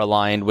are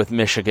aligned with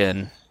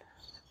Michigan,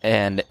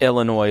 and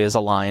Illinois is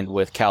aligned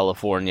with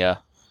California.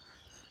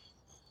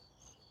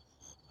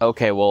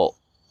 Okay, well,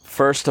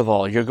 first of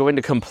all, you're going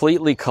to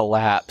completely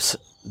collapse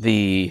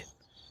the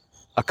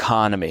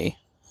economy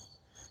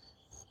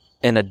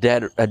in a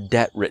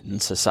debt-ridden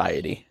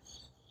society.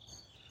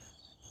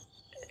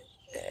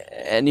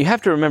 And you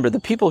have to remember, the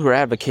people who are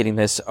advocating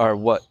this are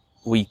what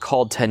we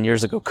called 10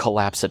 years ago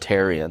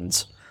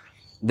collapsitarians.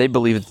 They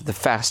believe that the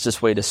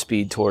fastest way to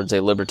speed towards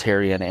a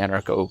libertarian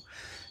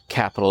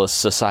anarcho-capitalist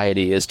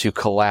society is to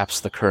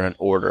collapse the current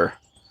order.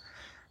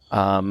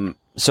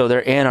 So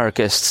they're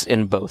anarchists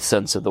in both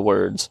sense of the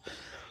words.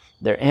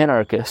 They're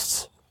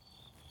anarchists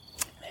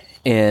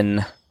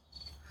in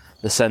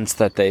the sense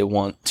that they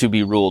want to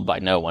be ruled by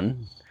no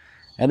one,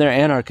 and they're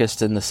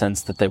anarchists in the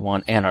sense that they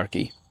want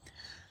anarchy.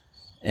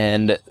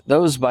 And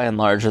those, by and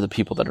large, are the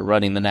people that are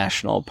running the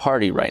National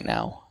Party right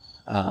now.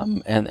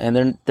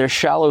 And they're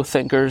shallow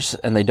thinkers,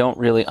 and they don't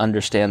really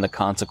understand the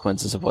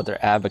consequences of what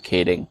they're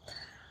advocating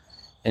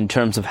in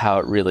terms of how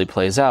it really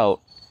plays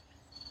out.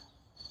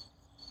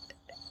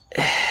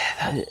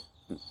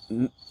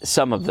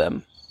 Some of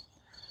them.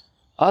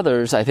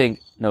 Others, I think,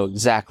 know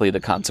exactly the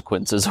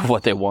consequences of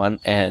what they want,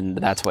 and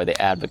that's why they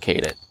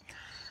advocate it.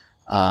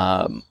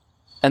 And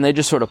they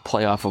just sort of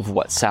play off of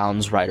what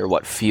sounds right or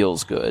what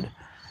feels good.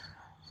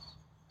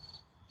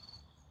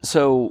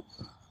 So,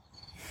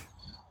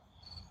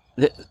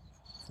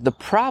 the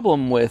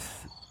problem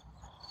with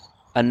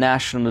a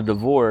national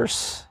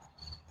divorce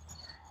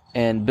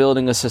and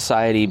building a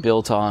society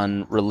built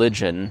on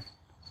religion.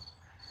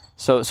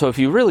 So if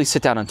you really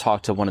sit down and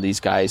talk to one of these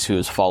guys who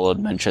has followed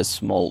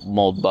Mencius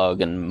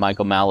Moldbug and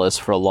Michael Malice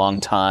for a long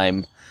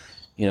time,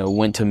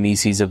 went to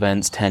Mises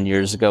events 10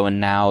 years ago,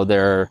 and now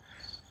they're,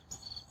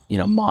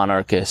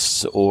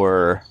 monarchists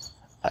or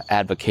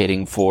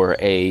advocating for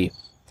a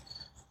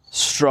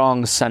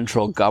strong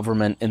central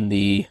government in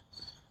the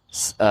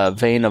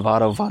vein of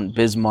Otto von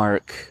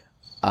Bismarck,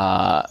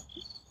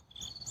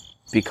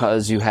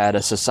 because you had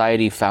a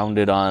society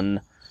founded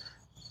on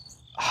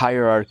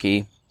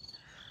hierarchy.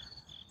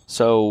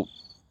 So,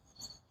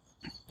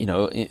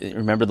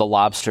 remember the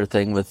lobster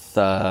thing with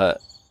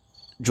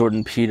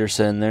Jordan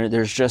Peterson?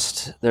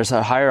 There's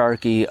a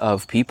hierarchy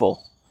of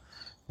people.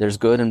 There's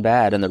good and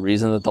bad, and the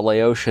reason that the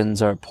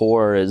Laotians are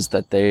poor is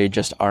that they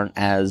just aren't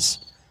as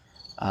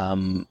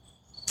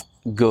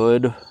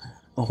good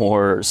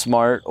or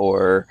smart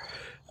or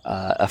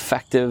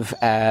effective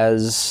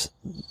as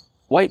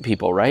white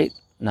people, right?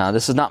 Now,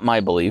 this is not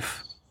my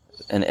belief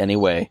in any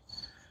way.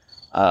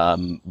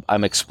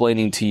 I'm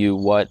explaining to you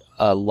what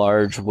a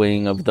large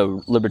wing of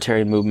the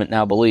libertarian movement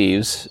now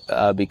believes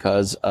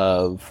because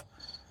of,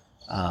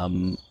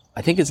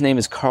 I think his name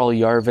is Carl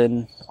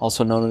Yarvin,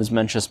 also known as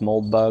Mencius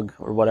Moldbug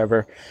or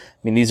whatever. I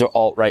mean, these are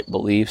alt-right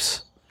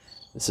beliefs.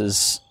 This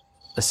is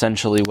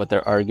essentially what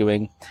they're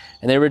arguing.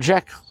 And they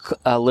reject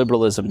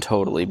liberalism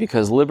totally,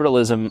 because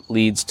liberalism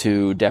leads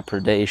to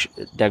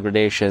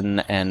degradation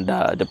and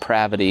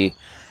depravity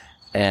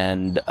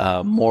and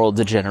moral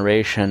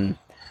degeneration.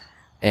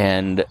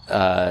 And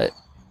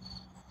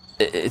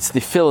it's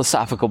the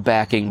philosophical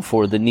backing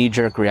for the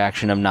knee-jerk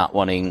reaction of not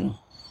wanting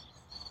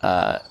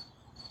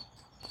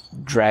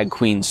drag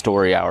queen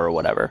story hour or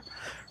whatever,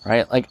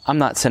 right? Like, I'm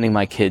not sending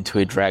my kid to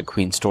a drag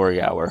queen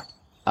story hour.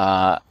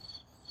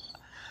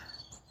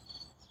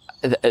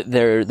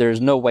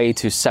 There's no way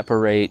to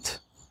separate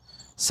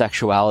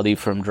sexuality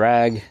from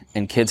drag,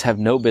 and kids have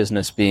no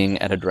business being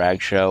at a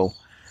drag show.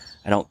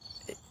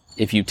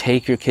 If you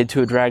take your kid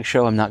to a drag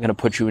show, I'm not going to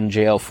put you in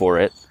jail for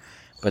it,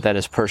 but that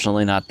is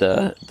personally not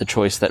the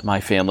choice that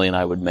my family and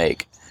I would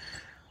make.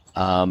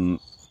 And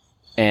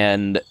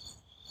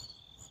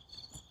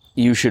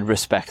you should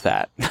respect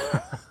that,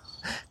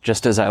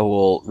 just as I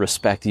will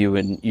respect you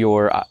in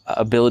your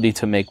ability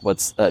to make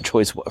what's a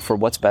choice for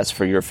what's best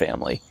for your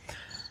family.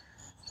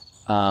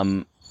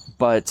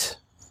 But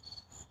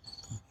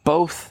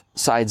both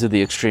sides of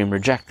the extreme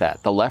reject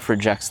that. The left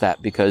rejects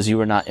that because you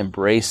are not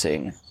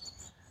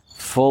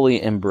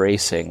fully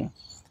embracing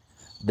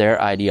their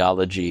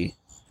ideology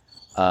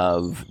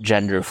of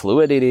gender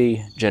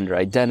fluidity, gender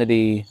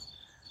identity,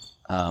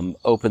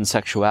 open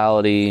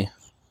sexuality,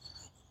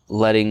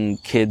 letting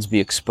kids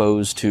be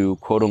exposed to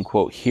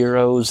quote-unquote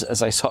heroes,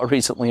 as I saw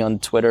recently on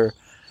Twitter.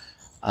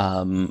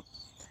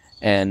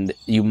 And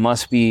you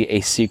must be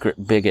a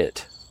secret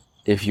bigot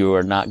if you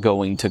are not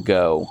going to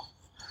go.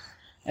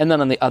 And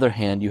then on the other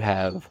hand, you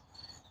have,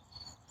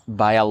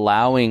 by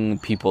allowing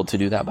people to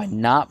do that, by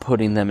not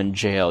putting them in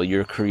jail,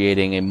 you're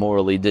creating a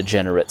morally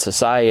degenerate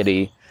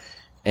society.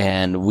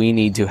 And we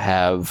need to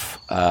have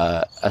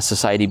a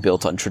society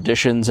built on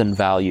traditions and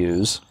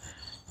values.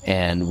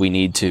 And we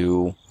need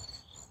to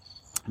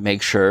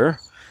make sure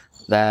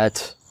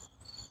that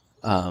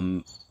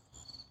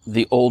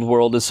the old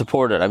world is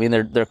supported. I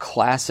mean, they're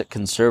classic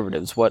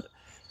conservatives. What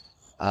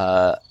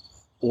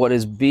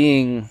is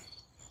being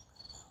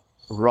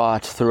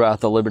wrought throughout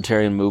the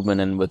libertarian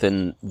movement and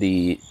within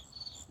the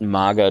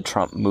MAGA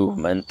Trump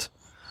movement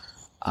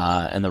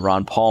and the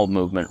Ron Paul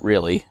movement,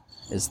 really,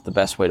 is the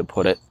best way to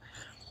put it,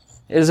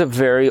 is a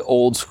very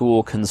old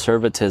school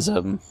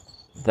conservatism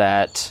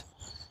that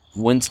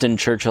Winston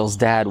Churchill's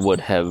dad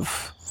would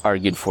have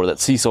argued for, that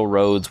Cecil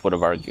Rhodes would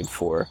have argued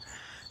for,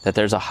 that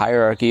there's a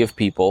hierarchy of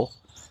people.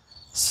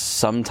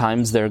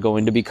 Sometimes they're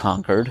going to be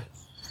conquered,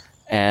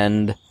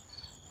 and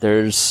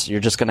you're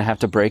just going to have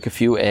to break a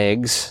few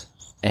eggs,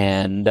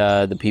 and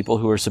the people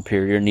who are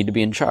superior need to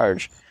be in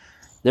charge.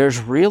 There's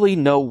really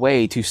no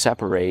way to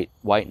separate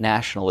white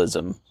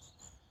nationalism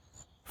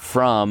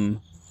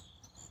from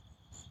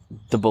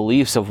the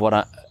beliefs of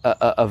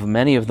of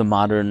many of the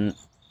modern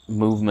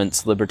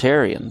movement's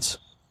libertarians.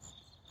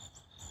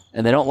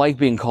 And they don't like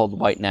being called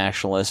white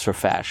nationalists or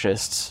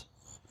fascists,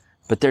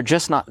 but they're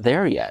just not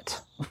there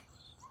yet.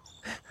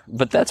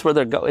 But that's where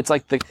they're going. It's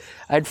like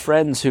I had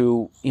friends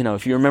who,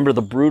 if you remember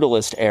the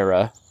brutalist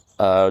era,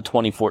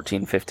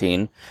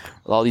 2014-15, with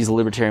all these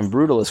libertarian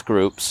brutalist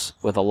groups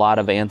with a lot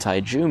of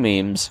anti-Jew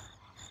memes,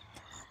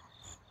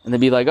 and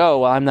they'd be like, oh,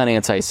 well, I'm not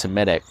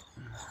anti-Semitic.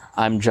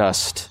 I'm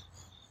just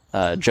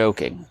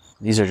joking.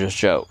 These are just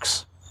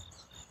jokes.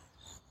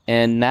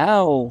 And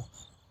now,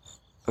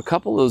 a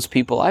couple of those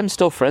people, I'm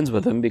still friends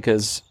with them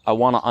because I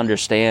want to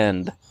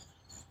understand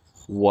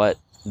what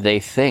they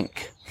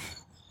think.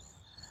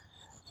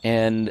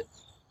 And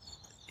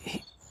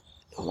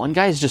one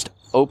guy is just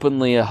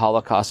openly a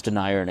Holocaust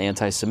denier and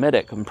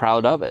anti-Semitic. I'm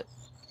proud of it.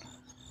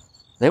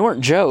 they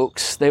weren't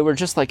jokes. They were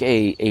just like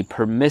a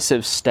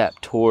permissive step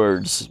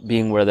towards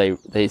being where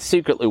they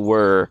secretly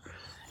were.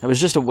 It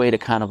was just a way to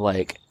kind of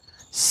like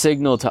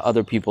signal to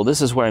other people,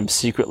 this is where I'm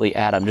secretly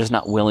at. I'm just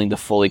not willing to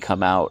fully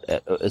come out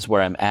as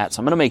where I'm at. So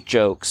I'm going to make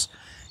jokes,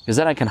 because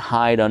then I can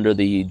hide under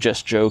the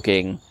just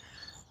joking,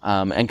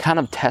 and kind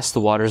of test the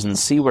waters and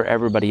see where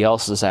everybody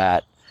else is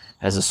at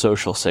as a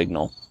social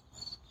signal.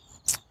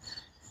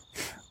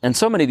 And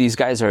so many of these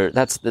guys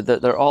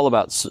they're all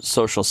about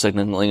social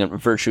signaling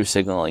and virtue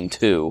signaling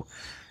too.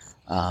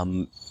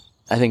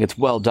 I think it's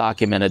well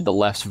documented, the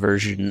left's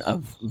version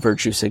of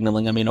virtue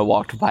signaling. I mean, I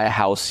walked by a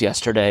house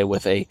yesterday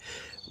with a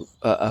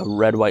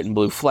red, white, and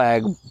blue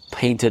flag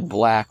painted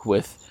black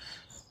with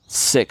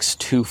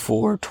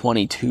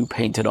 6/24/22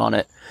 painted on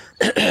it,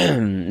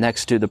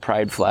 next to the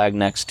pride flag,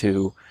 next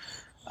to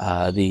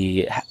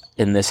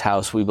in this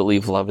house we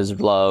believe love is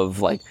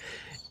love. Like,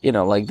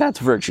 like that's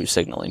virtue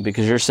signaling,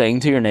 because you're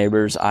saying to your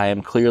neighbors, I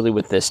am clearly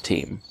with this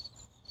team.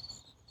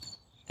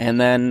 And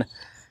then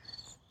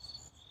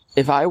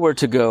if I were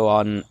to go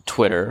on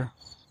Twitter,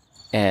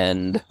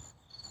 and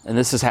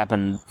this has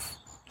happened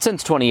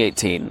since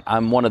 2018,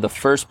 I'm one of the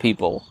first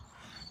people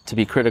to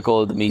be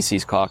critical of the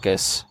Mises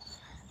Caucus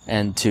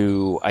and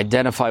to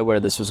identify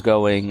where this was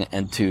going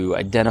and to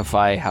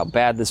identify how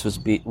bad this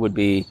would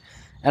be.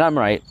 And I'm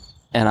right,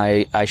 and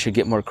I should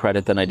get more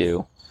credit than I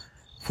do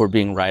for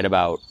being right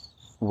about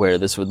where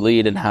this would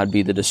lead and how it'd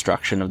be the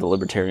destruction of the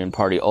Libertarian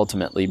Party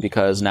ultimately,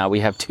 because now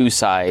we have two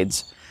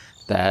sides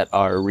that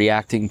are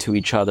reacting to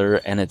each other,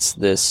 and it's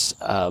this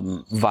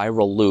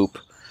viral loop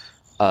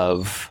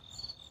of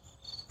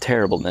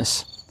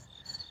terribleness.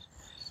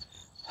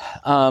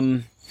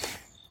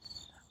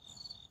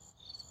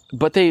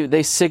 But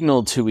they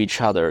signal to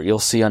each other. You'll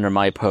see under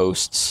my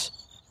posts,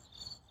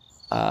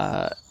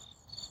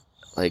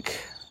 like,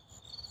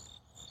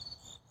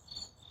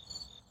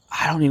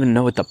 I don't even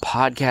know what the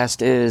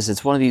podcast is.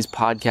 It's one of these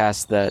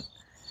podcasts that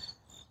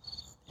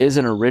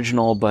isn't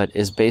original, but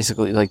is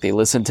basically like they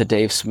listen to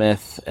Dave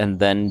Smith and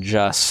then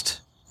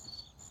just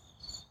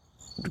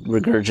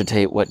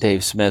regurgitate what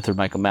Dave Smith or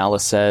Michael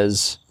Malice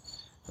says.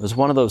 It was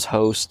one of those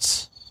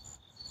hosts,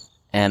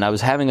 and I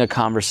was having a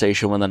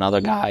conversation with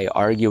another guy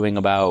arguing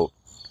about,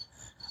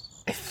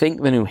 I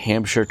think, the New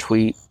Hampshire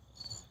tweet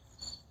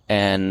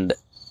and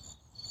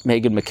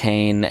Meghan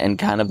McCain, and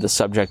kind of the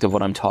subject of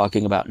what I'm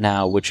talking about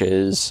now, which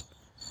is,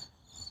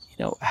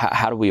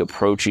 how do we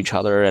approach each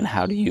other, and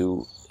how do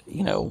you,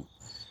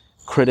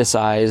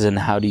 criticize, and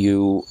how do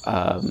you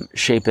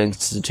shape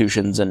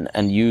institutions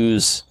and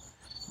use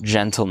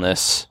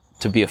gentleness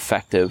to be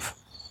effective,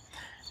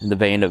 in the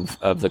vein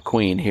of the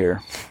Queen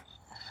here.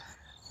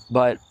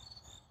 But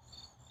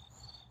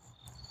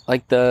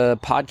like, the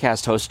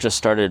podcast host just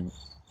started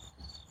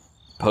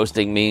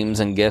posting memes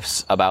and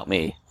GIFs about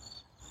me.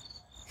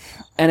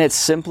 And it's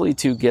simply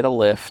to get a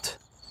lift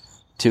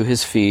to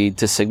his feed,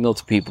 to signal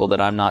to people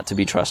that I'm not to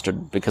be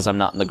trusted because I'm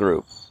not in the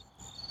group,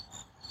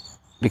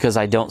 because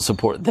I don't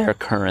support their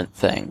current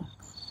thing.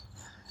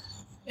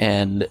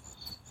 And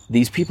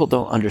these people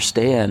don't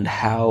understand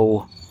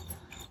how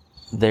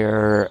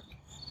they're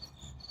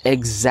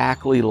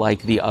exactly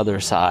like the other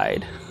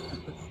side,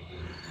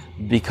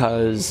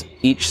 because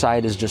each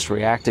side is just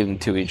reacting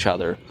to each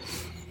other.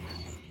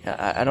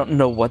 I don't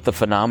know what the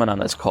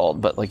phenomenon is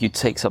called, but like, you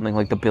take something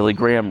like the Billy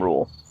Graham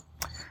rule.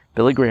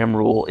 Billy Graham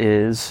rule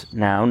is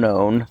now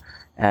known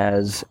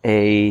as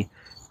a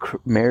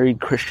married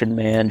Christian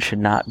man should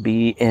not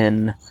be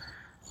in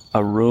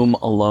a room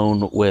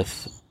alone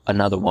with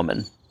another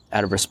woman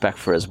out of respect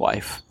for his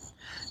wife,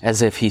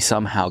 as if he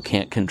somehow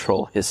can't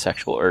control his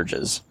sexual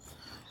urges.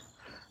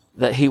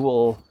 That he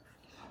will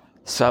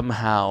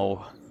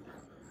somehow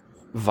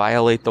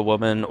violate the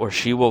woman, or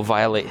she will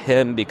violate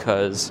him,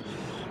 because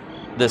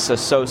this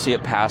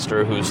associate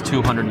pastor who's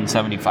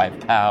 275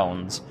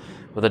 pounds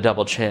with a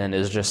double chin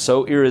is just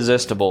so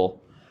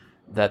irresistible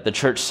that the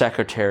church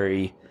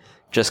secretary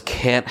just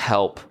can't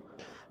help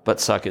but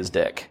suck his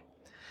dick.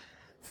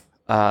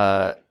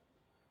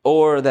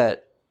 Or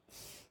that,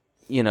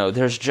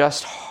 there's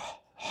just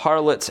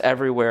harlots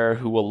everywhere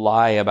who will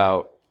lie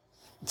about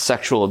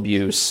sexual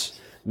abuse.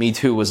 Me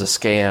Too was a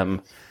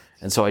scam,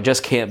 and so I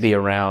just can't be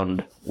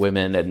around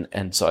women,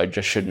 and so I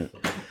just shouldn't.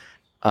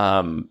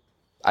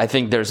 I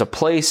think there's a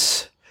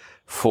place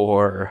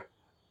for,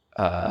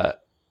 as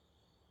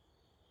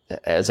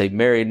a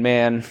married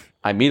man,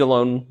 I meet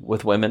alone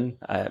with women.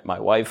 My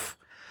wife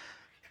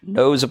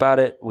knows about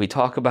it. We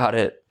talk about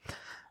it.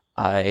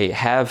 I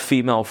have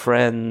female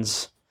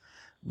friends.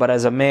 But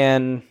as a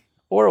man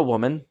or a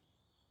woman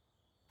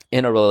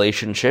in a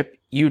relationship,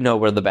 you know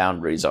where the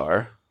boundaries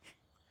are,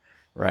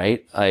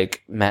 right?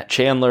 Like Matt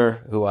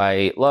Chandler, who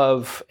I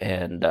love,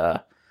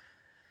 and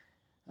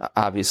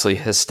obviously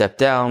has stepped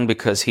down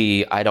because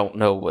he, I don't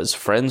know, was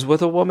friends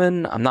with a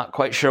woman. I'm not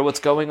quite sure what's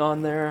going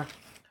on there.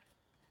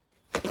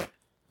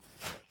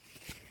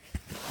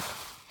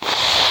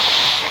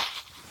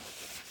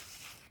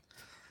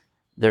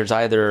 There's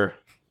either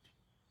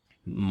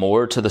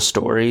more to the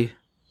story,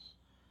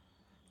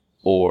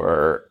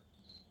 or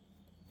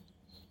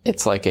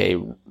it's like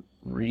a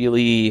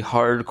really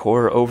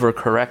hardcore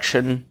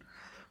overcorrection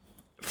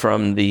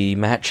from the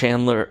Matt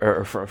Chandler,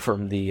 or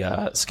from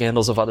the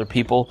scandals of other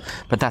people,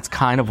 but that's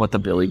kind of what the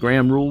Billy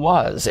Graham rule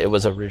was. It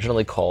was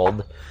originally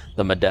called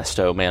the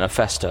Modesto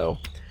Manifesto.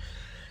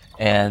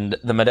 And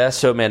the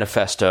Modesto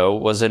Manifesto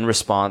was in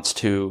response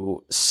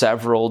to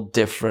several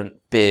different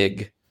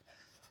big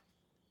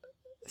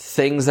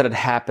things that had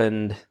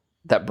happened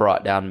that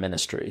brought down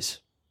ministries.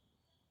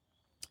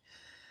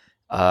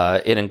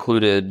 It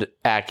included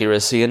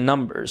accuracy in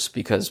numbers,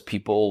 because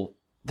people,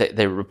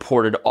 they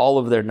reported all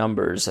of their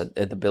numbers at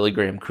the Billy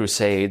Graham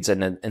Crusades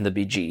and in the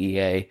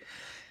BGEA.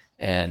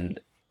 And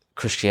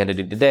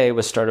Christianity Today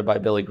was started by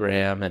Billy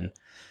Graham and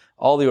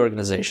all the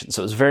organizations.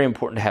 So it was very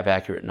important to have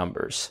accurate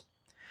numbers.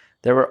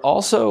 There were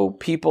also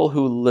people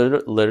who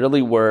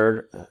literally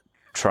were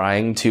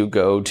trying to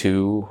go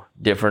to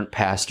different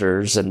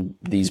pastors and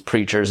these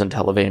preachers and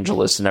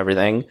televangelists and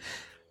everything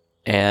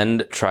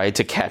and try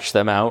to catch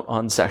them out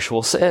on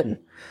sexual sin.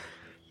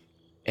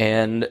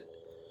 And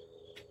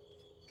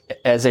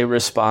as a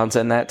response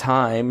in that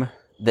time,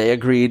 they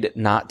agreed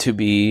not to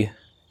be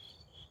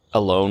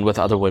alone with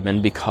other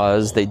women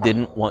because they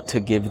didn't want to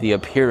give the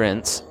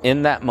appearance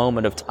in that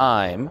moment of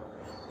time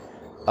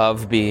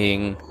of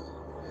being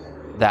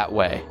that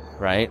way,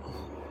 right?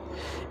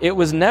 It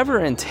was never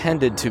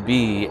intended to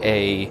be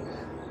a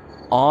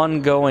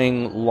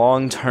ongoing,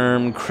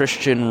 long-term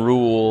Christian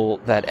rule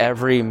that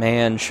every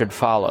man should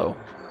follow,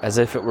 as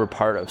if it were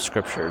part of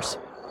scriptures.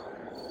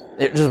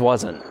 It just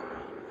wasn't.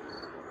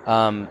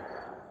 But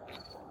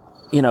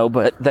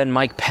then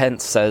Mike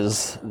Pence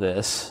says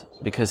this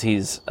because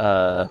he's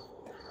a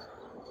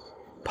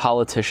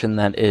politician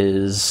that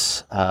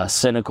is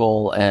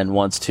cynical and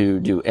wants to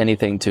do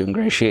anything to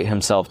ingratiate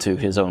himself to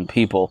his own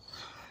people.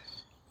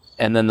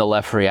 And then the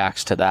left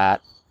reacts to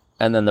that.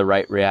 And then the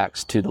right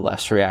reacts to the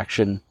left's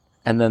reaction.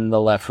 And then the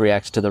left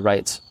reacts to the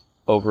right's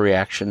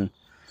overreaction.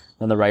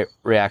 Then the right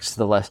reacts to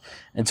the left.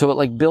 And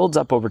so it builds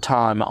up over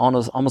time,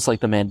 almost like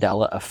the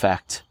Mandela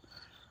effect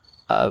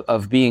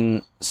of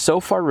being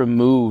so far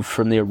removed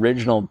from the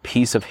original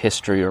piece of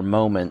history or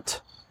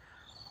moment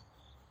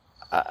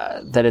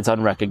that it's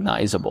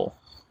unrecognizable.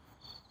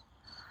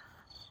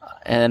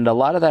 And a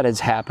lot of that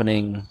is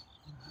happening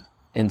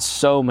in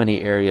so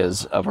many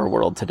areas of our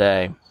world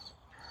today.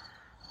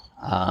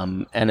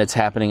 And it's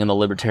happening in the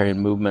libertarian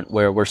movement,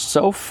 where we're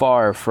so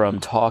far from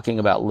talking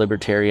about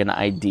libertarian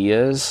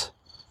ideas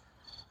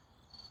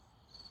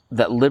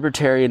that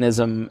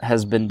libertarianism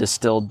has been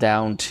distilled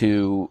down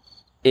to,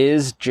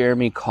 is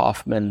Jeremy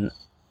Kauffman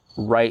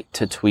right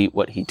to tweet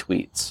what he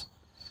tweets?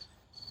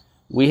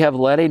 We have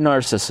let a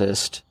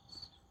narcissist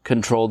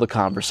control the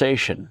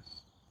conversation.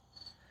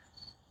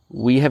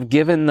 We have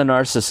given the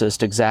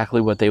narcissist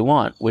exactly what they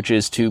want, which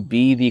is to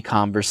be the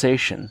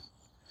conversation.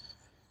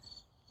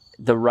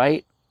 The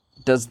right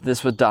does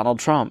this with Donald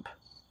Trump,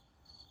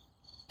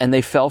 and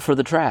they fell for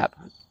the trap.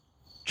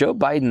 Joe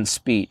Biden's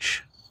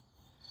speech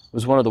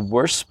was one of the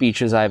worst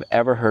speeches I've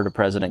ever heard a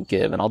president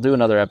give, and I'll do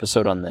another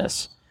episode on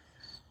this.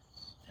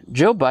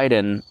 Joe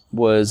Biden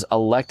was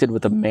elected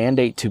with a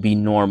mandate to be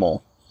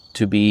normal,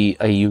 to be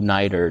a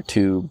uniter,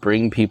 to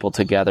bring people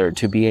together,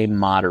 to be a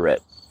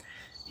moderate.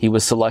 He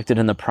was selected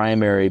in the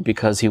primary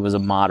because he was a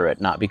moderate,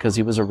 not because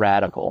he was a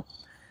radical.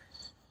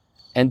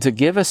 And to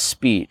give a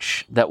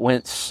speech that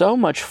went so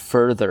much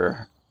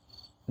further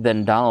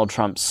than Donald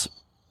Trump's,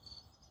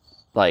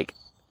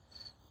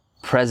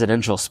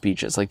 presidential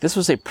speeches. This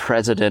was a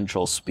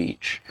presidential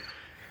speech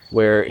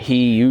where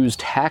he used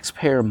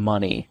taxpayer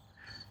money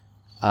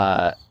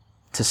to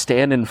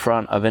stand in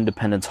front of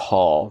Independence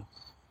Hall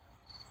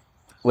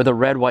with a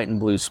red, white, and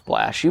blue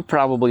splash. You've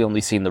probably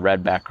only seen the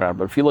red background,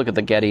 but if you look at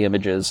the Getty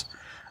images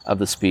of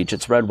the speech,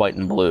 it's red, white,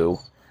 and blue.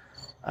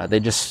 They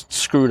just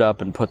screwed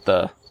up and put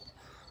the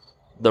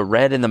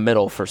red in the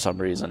middle for some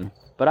reason.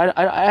 But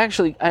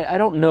I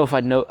don't know if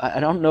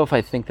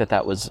I think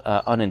that was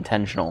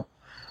unintentional.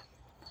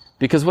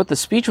 Because what the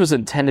speech was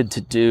intended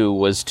to do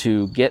was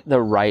to get the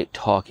right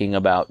talking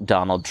about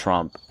Donald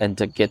Trump and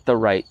to get the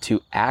right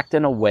to act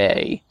in a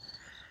way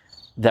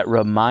that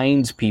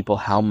reminds people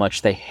how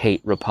much they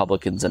hate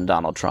Republicans and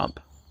Donald Trump.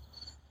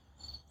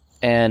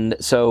 And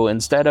so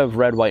instead of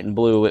red, white, and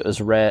blue, it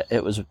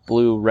was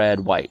blue, red,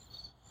 white.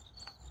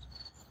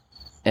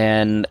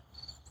 And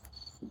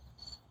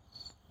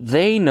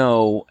they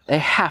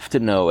have to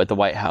know at the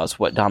White House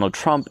what Donald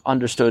Trump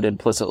understood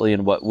implicitly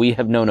and what we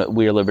have known at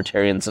We Are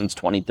Libertarians since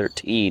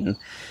 2013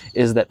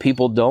 is that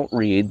people don't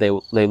read, they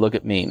look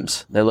at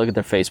memes. They look at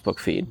their Facebook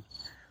feed.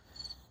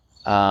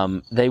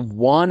 They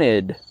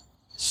wanted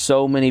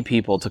so many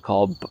people to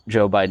call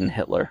Joe Biden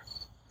Hitler.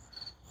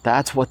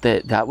 That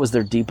was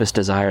their deepest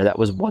desire. That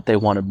was what they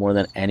wanted more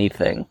than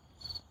anything.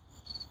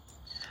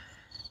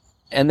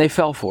 And they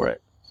fell for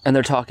it. And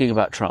they're talking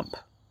about Trump.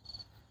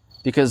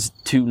 Because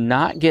to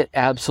not get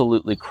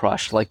absolutely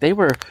crushed, they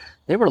were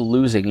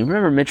losing. You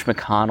remember Mitch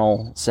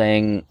McConnell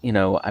saying,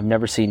 I've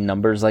never seen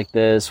numbers like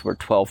this. We're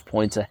 12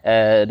 points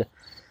ahead.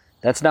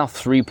 That's now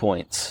 3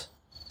 points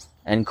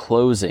and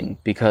closing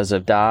because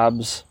of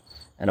Dobbs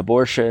and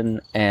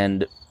abortion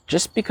and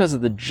just because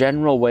of the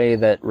general way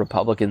that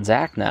Republicans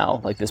act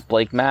now, like this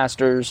Blake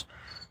Masters,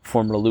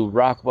 former Lou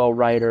Rockwell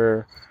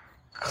writer,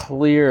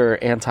 clear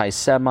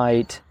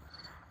anti-Semite.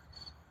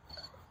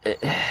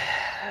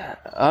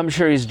 I'm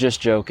sure he's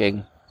just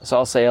joking, so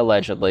I'll say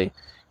allegedly.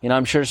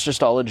 I'm sure it's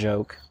just all a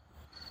joke.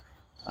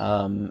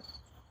 They're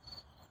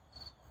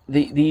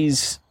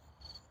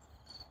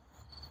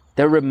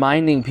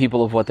reminding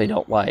people of what they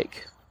don't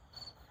like.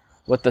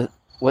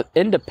 What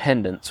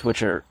independents,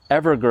 which are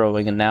ever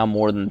growing and now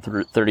more than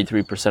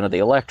 33% of the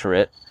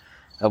electorate,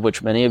 of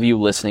which many of you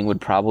listening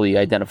would probably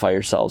identify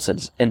yourselves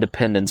as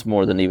independents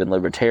more than even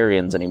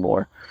libertarians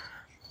anymore,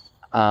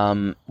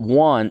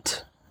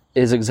 want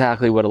is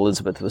exactly what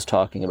Elizabeth was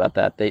talking about.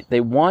 That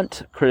they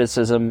want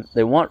criticism,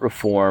 they want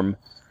reform,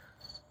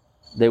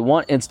 they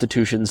want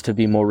institutions to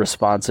be more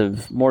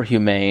responsive, more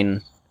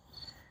humane.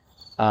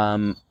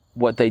 And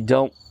they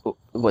want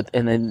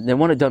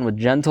it done with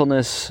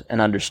gentleness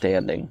and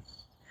understanding.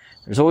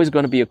 There's always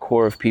going to be a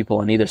core of people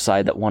on either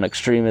side that want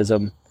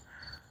extremism,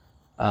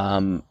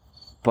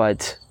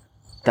 but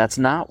that's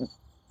not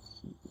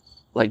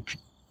like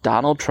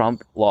Donald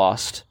Trump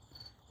lost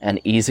an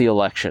easy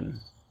election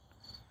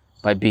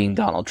by being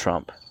Donald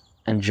Trump,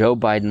 and Joe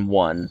Biden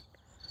won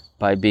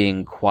by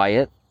being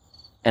quiet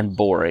and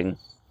boring,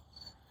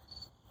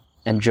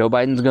 and Joe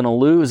Biden's going to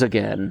lose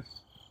again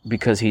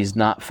because he's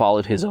not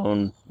followed his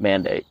own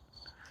mandate.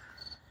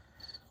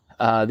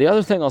 The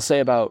other thing I'll say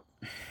about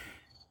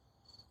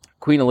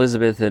Queen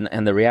Elizabeth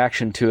and the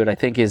reaction to it, I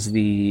think,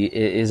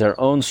 is our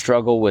own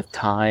struggle with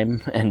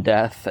time and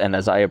death. And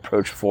as I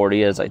approach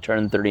 40, as I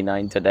turn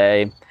 39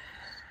 today,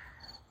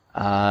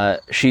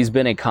 she's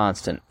been a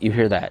constant. You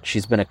hear that?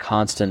 She's been a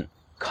constant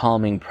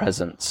calming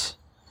presence.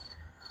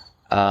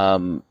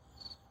 And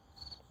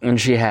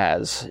she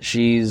has.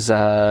 She's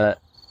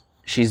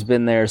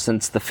been there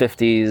since the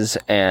 50s,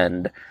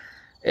 and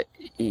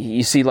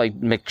you see like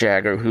Mick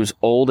Jagger, who's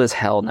old as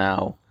hell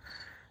now,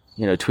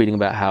 tweeting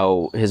about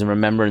how his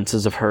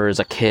remembrances of her as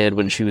a kid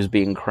when she was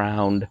being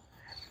crowned.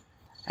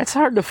 It's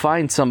hard to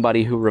find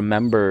somebody who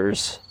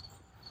remembers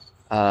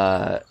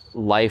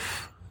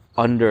life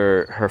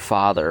under her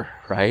father,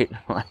 right?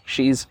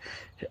 She's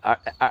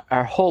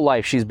our whole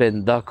life she's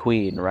been the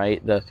queen,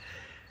 right? The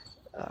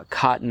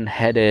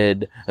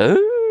cotton-headed,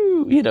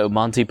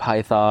 Monty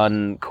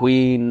Python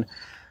queen.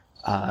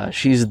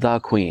 She's the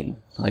queen.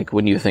 Like,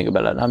 when you think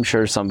about it, I'm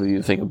sure some of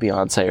you think of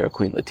Beyonce or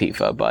Queen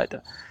Latifah,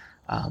 but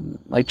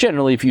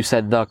generally, if you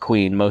said the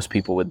queen, most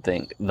people would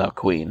think the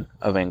Queen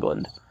of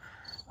England.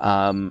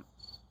 And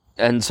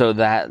so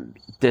that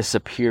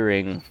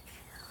disappearing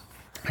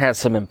has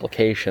some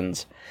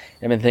implications.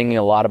 I've been thinking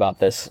a lot about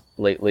this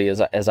lately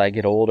as I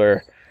get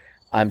older.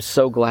 I'm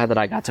so glad that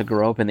I got to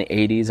grow up in the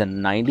 80s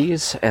and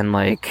 90s, and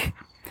my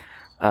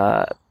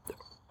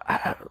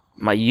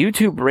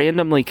YouTube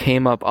randomly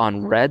came up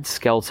on Red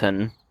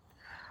Skelton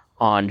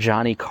on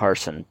Johnny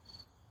Carson,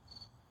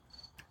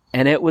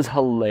 and it was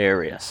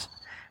hilarious.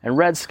 And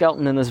Red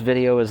Skelton in this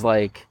video is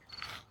like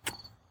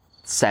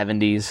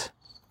 70s,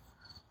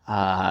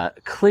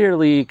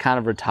 clearly kind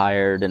of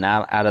retired and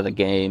out of the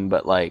game,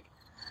 but like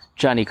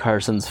Johnny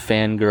Carson's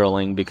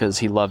fangirling because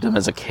he loved him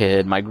as a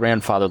kid. My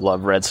grandfather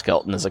loved Red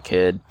Skelton as a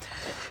kid.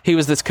 He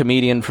was this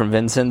comedian from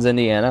Vincennes,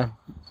 Indiana,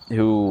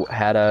 who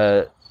had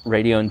a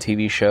radio and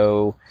TV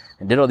show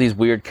and did all these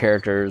weird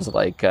characters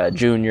like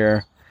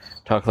Junior,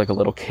 talked like a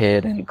little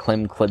kid, and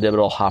Clem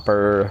Cladibital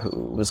Hopper, who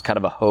was kind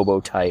of a hobo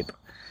type.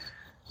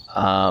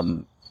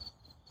 And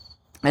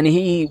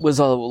he was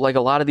like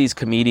a lot of these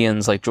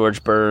comedians like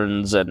George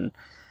Burns and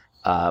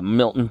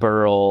Milton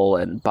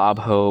Berle and Bob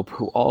Hope,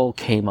 who all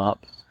came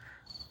up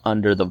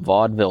under the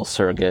vaudeville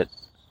circuit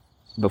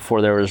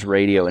before there was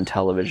radio and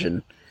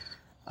television.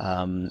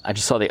 I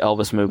just saw the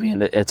Elvis movie,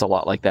 and it's a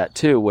lot like that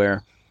too,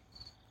 where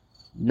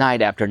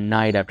night after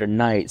night after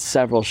night,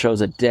 several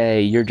shows a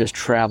day, you're just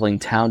traveling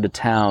town to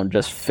town,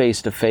 just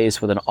face to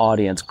face with an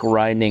audience,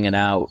 grinding it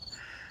out,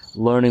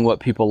 learning what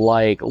people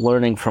like,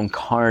 learning from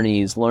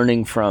carnies,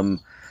 learning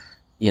from,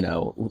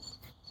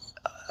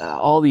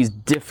 all these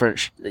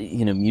different,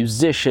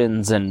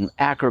 musicians and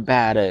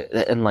acrobatic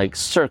and like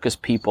circus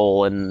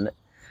people, and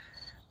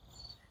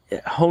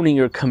honing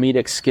your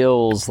comedic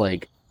skills,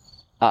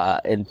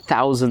 in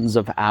thousands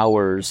of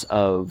hours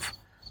of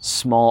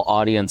small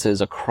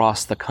audiences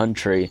across the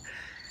country.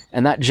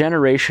 And that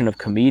generation of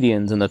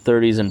comedians in the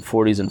 30s and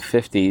 40s and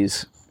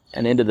 50s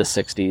and into the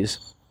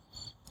 60s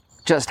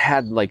just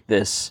had like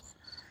this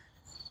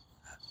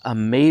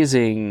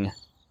amazing,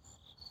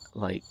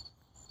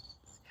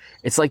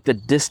 it's like the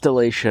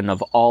distillation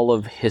of all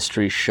of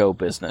history's show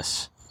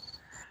business,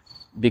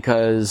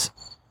 because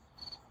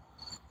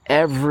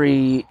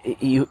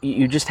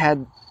you just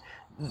had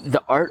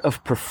the art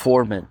of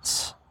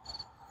performance,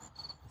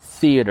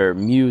 theater,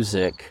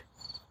 music,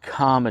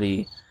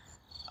 comedy.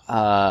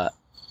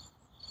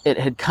 It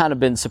had kind of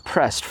been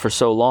suppressed for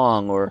so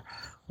long, or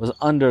was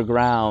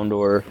underground,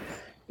 or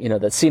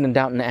that scene in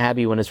Downton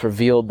Abbey when it's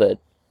revealed that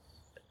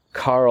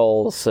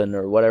Carlson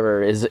or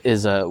whatever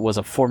was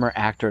a former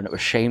actor, and it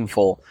was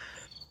shameful.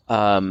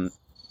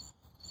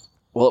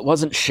 Well, it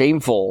wasn't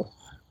shameful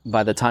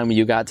by the time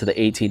you got to the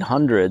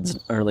 1800s,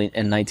 early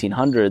in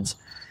 1900s.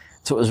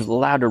 So it was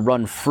allowed to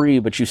run free,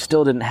 but you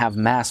still didn't have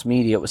mass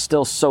media. It was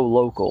still so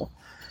local.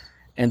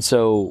 And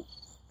so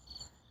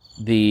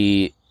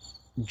the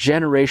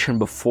generation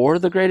before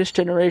the Greatest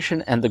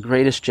Generation and the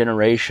Greatest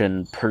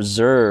Generation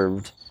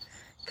preserved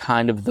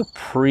kind of the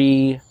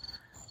pre-mass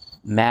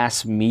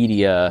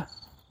media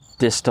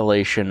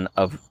distillation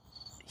of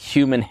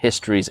human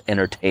history's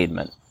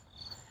entertainment.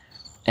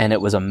 And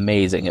it was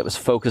amazing. It was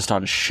focused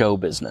on show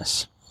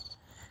business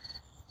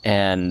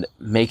and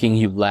making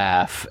you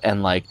laugh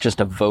and like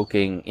just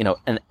evoking,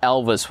 and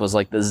Elvis was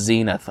like the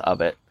zenith of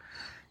it.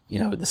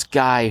 This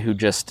guy who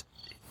just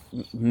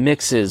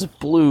mixes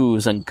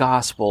blues and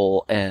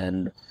gospel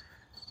and,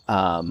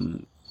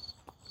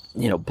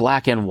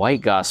 black and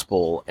white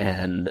gospel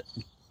and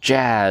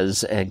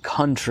jazz and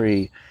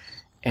country,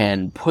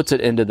 and puts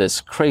it into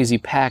this crazy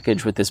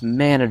package with this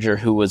manager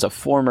who was a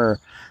former,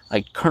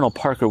 like Colonel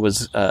Parker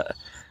was,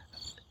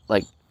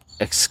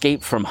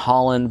 escaped from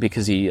Holland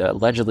because he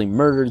allegedly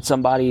murdered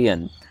somebody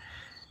and,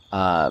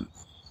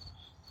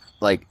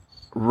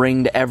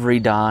 ringed every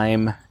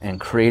dime and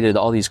created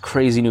all these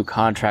crazy new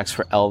contracts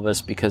for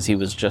Elvis because he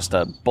was just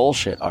a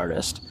bullshit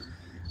artist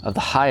of the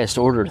highest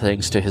order,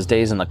 thanks to his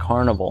days in the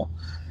carnival.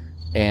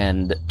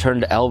 And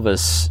turned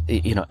Elvis,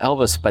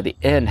 Elvis by the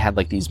end had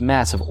like these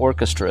massive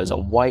orchestras, a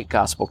white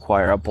gospel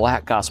choir, a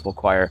black gospel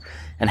choir,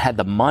 and had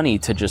the money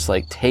to just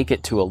like take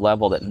it to a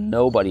level that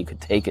nobody could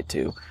take it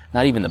to,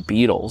 not even the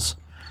Beatles,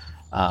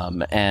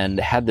 and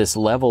had this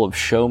level of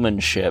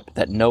showmanship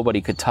that nobody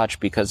could touch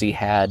because he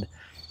had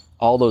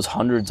all those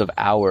hundreds of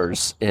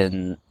hours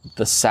in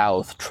the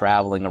South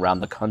traveling around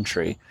the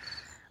country.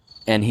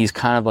 And he's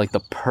kind of like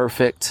the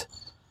perfect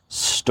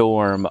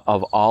storm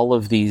of all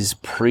of these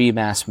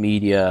pre-mass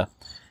media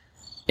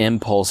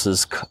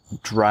impulses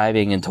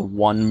driving into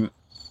one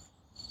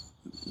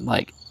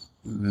like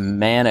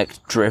manically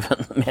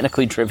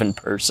driven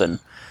person,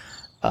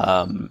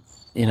 and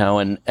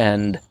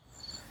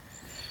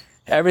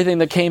everything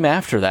that came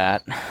after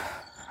that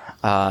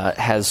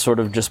has sort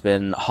of just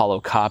been hollow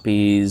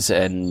copies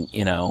and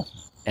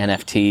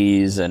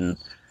NFTs and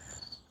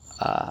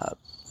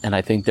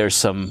I think there's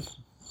some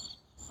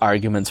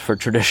arguments for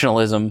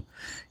traditionalism.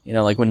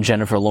 Like when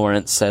Jennifer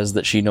Lawrence says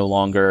that she no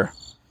longer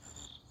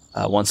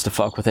wants to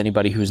fuck with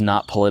anybody who's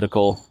not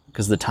political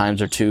because the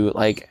times are too,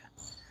 I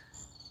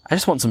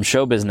just want some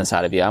show business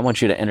out of you. I want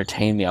you to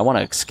entertain me. I want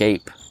to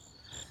escape.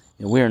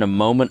 We're in a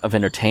moment of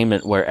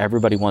entertainment where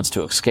everybody wants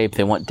to escape.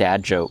 They want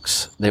dad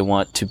jokes. They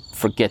want to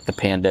forget the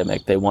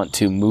pandemic. They want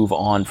to move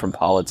on from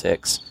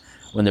politics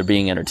when they're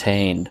being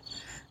entertained.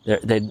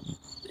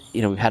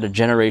 We've had a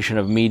generation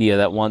of media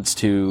that wants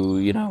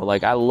to,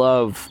 I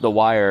love The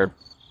Wire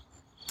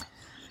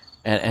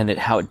and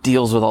how it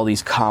deals with all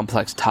these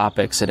complex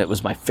topics. And it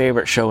was my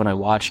favorite show when I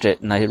watched it,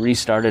 and I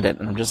restarted it,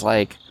 and I'm just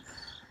like,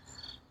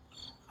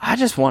 I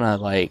just want to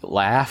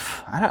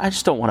laugh. I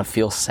just don't want to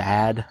feel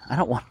sad. I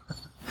don't want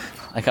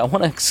I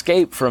want to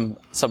escape from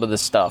some of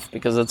this stuff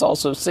because it's all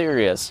so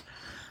serious.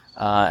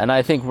 And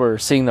I think we're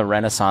seeing the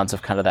renaissance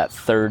of kind of that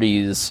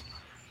 30s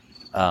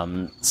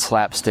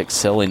slapstick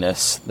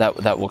silliness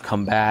that will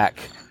come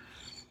back.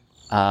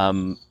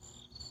 I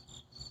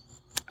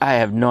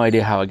have no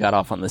idea how I got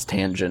off on this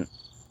tangent,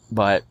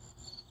 but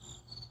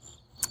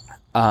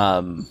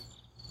I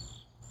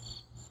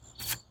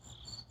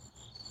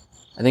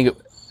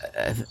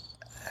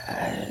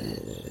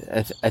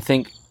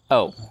think,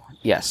 oh,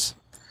 yes.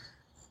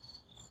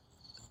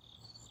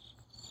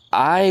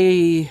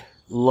 I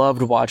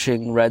loved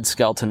watching Red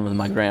Skelton with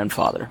my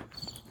grandfather.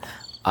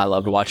 I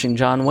loved watching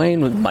John Wayne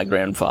with my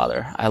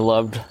grandfather. I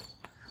loved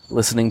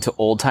listening to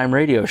old-time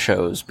radio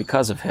shows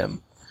because of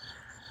him.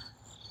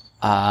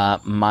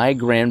 My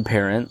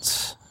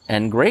grandparents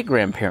and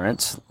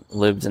great-grandparents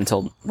lived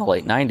until the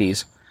late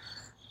 90s,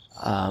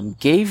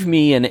 gave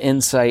me an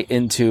insight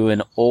into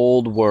an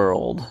old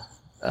world.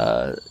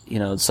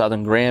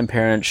 Southern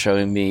grandparents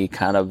showing me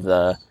kind of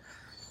the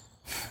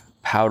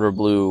powder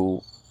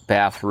blue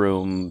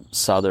bathroom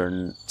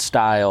Southern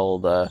style,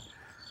 the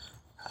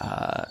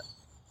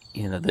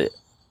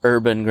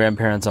urban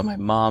grandparents on my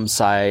mom's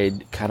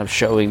side kind of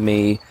showing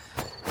me,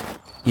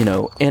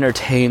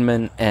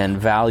 entertainment and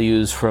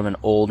values from an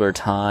older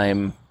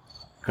time.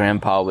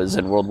 Grandpa was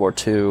in World War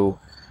II,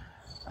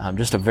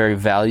 just a very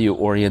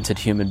value-oriented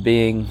human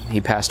being. He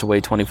passed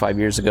away 25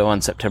 years ago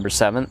on September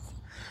 7th.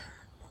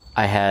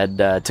 I had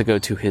to go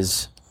to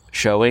his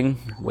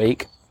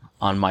wake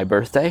on my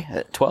birthday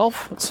at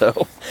 12,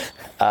 so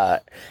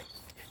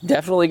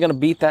definitely going to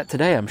beat that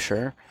today, I'm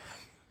sure.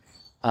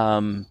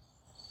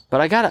 But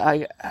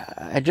I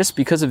just,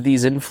 because of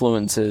these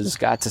influences,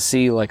 got to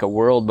see a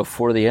world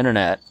before the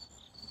internet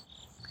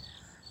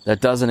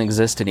that doesn't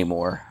exist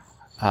anymore,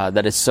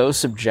 that is so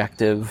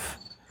subjective,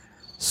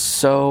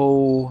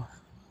 so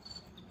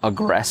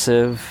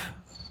aggressive,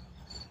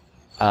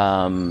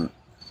 I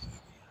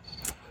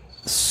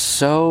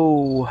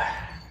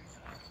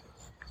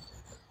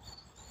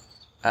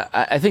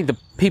think the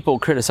people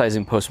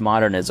criticizing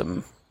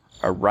postmodernism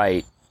are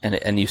right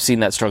and you've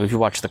seen that struggle. If you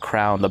watch The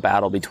Crown, the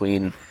battle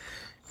between,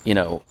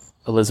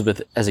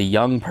 Elizabeth as a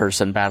young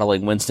person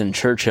battling Winston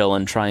Churchill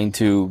and trying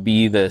to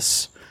be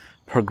this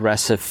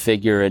progressive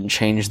figure and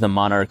change the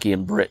monarchy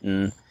in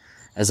Britain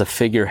as a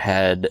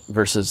figurehead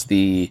versus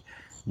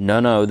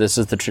no, this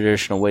is the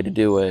traditional way to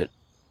do it,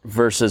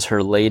 versus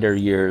her later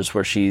years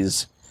where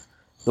she's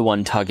the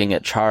one tugging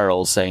at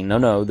Charles saying,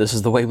 no, this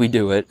is the way we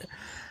do it.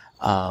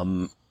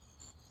 I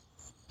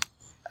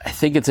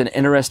think it's an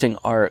interesting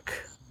arc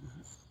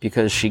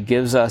because she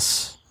gives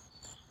us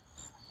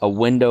a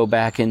window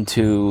back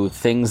into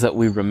things that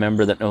we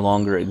remember that no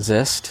longer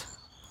exist.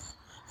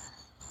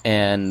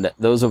 And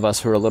those of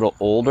us who are a little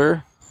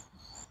older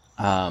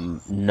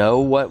know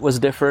what was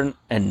different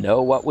and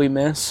know what we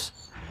miss,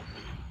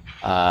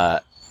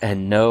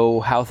 and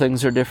know how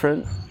things are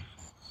different,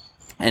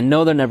 and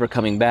know they're never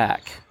coming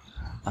back.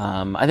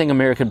 I think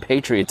American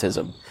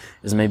patriotism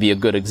is maybe a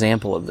good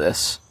example of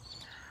this.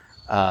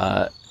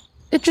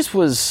 It just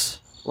was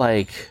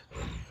like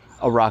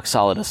a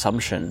rock-solid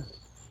assumption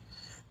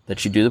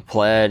that you do the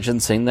pledge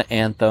and sing the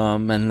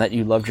anthem and that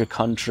you loved your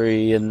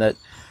country and that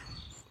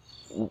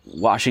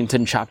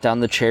Washington chopped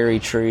down the cherry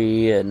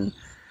tree, and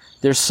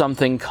there's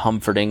something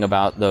comforting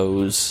about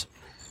those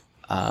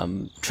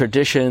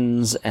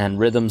traditions and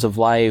rhythms of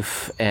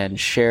life and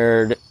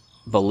shared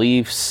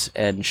beliefs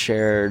and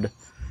shared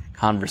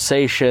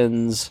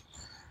conversations,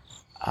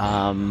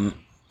 and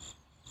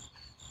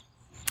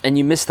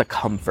you miss the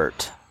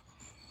comfort.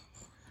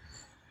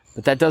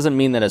 But that doesn't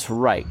mean that it's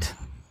right?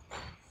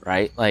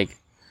 Like,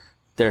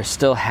 there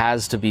still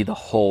has to be the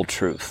whole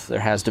truth. There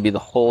has to be the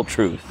whole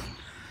truth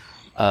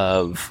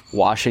of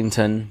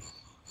Washington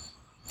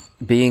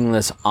being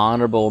this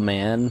honorable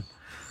man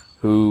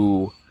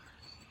who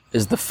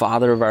is the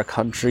father of our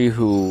country,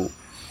 who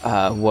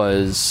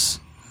was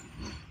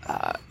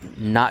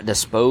not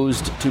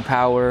disposed to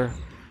power,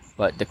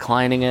 but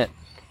declining it.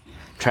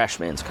 Trash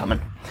man's coming.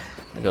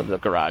 I go to the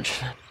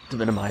garage to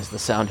minimize the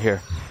sound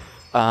here.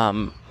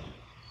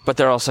 But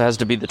there also has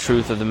to be the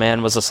truth of the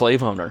man was a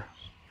slave owner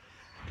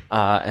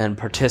and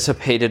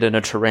participated in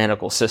a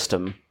tyrannical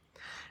system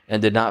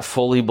and did not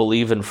fully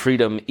believe in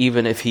freedom,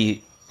 even if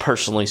he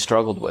personally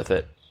struggled with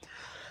it.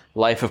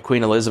 Life of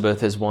Queen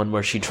Elizabeth is one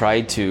where she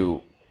tried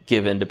to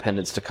give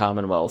independence to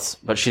commonwealths,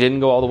 but she didn't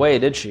go all the way,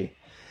 did she?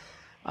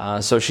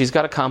 So she's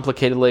got a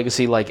complicated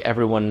legacy like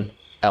everyone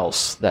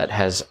else that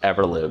has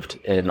ever lived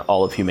in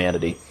all of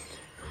humanity.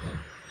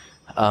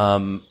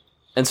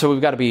 And so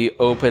we've got to be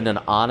open and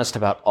honest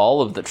about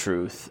all of the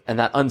truth, and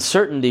that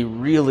uncertainty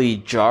really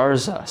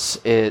jars us.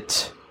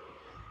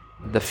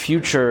 The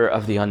future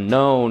of the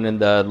unknown and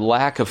the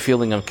lack of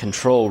feeling of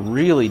control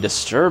really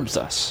disturbs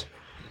us.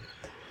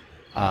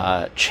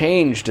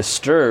 Change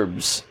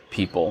disturbs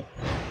people.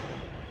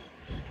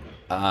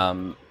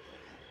 And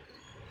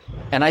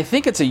I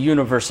think it's a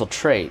universal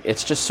trait.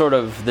 It's just sort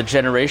of the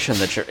generation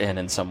that you're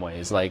in some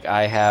ways. Like,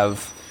 I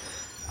have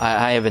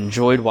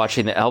enjoyed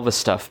watching the Elvis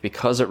stuff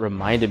because it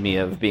reminded me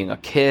of being a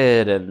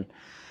kid and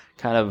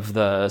kind of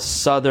the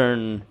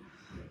Southern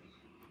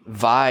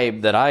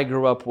vibe that I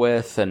grew up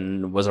with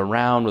and was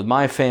around with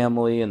my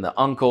family, and the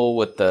uncle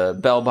with the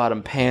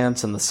bell-bottom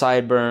pants and the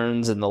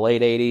sideburns in the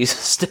late 80s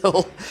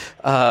still,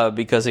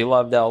 because he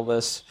loved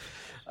Elvis.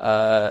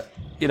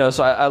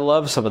 So I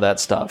love some of that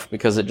stuff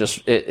because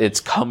it's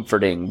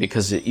comforting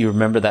because you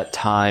remember that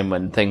time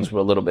when things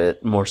were a little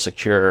bit more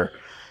secure.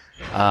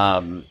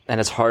 And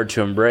it's hard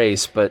to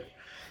embrace, but,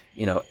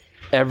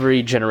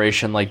 every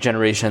generation, like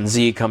Generation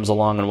Z, comes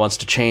along and wants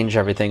to change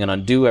everything and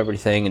undo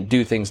everything and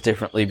do things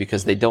differently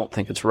because they don't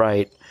think it's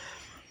right.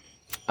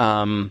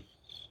 And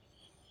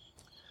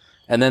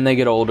then they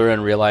get older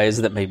and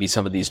realize that maybe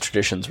some of these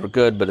traditions were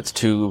good, but it's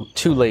too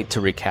late to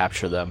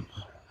recapture them.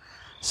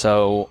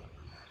 So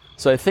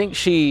I think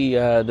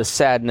the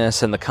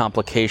sadness and the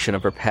complication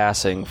of her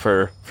passing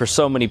for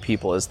so many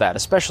people is that,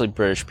 especially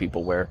British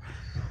people, where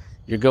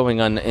you're going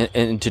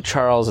into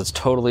Charles, it's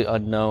totally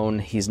unknown.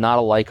 He's not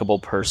a likable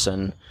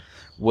person.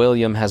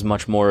 William has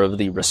much more of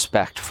the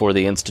respect for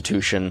the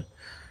institution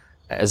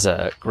as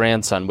a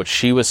grandson, which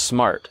she was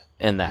smart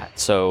in that.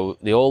 So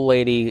the old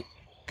lady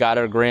got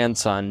her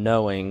grandson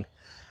knowing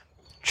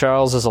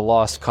Charles is a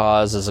lost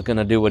cause, is going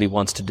to do what he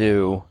wants to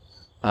do.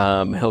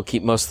 He'll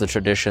keep most of the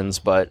traditions,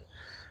 but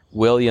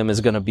William is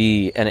going to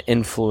be an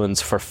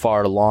influence for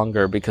far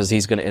longer because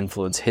he's going to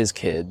influence his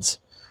kids.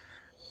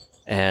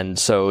 And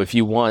so if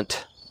you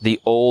want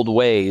the old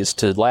ways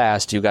to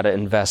last, you got to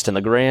invest in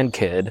the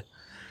grandkid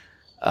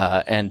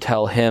and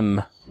tell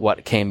him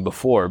what came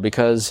before.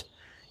 Because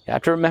you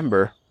have to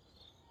remember,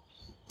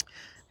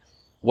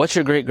 what's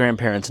your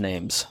great-grandparents'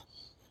 names?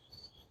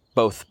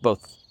 Both,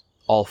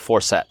 all four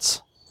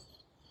sets.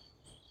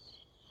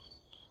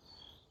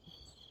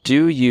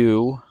 Do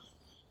you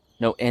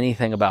know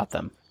anything about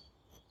them?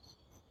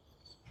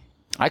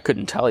 I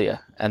couldn't tell you.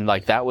 And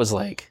that was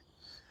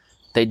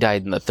they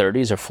died in the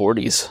 30s or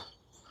 40s,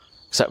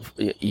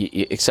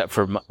 except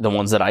for the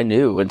ones that I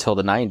knew until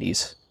the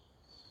 90s.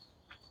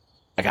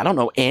 I don't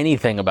know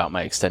anything about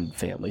my extended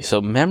family.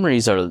 So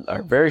memories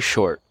are very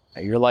short.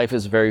 Your life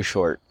is very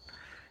short.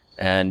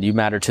 and you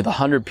matter to the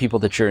 100 people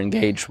that you're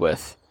engaged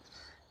with,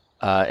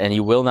 and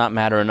you will not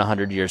matter in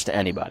 100 years to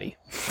anybody.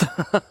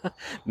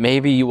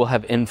 Maybe you will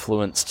have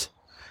influenced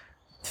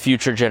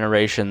future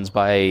generations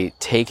by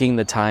taking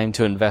the time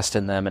to invest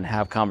in them and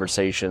have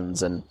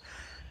conversations and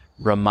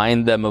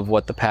remind them of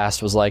what the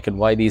past was like and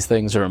why these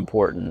things are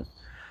important.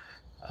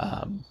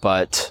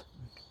 But,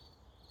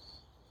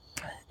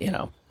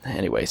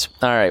 anyways.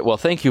 All right. Well,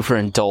 thank you for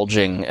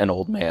indulging an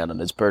old man on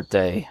his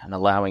birthday and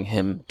allowing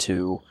him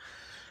to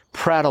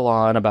prattle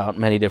on about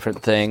many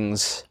different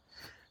things.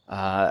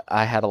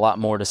 I had a lot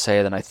more to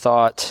say than I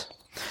thought.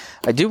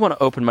 I do want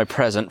to open my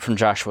present from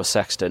Joshua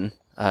Sexton.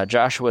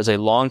 Joshua is a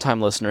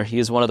longtime listener. He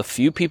is one of the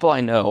few people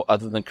I know,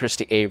 other than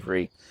Christy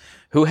Avery,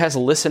 who has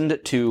listened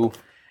to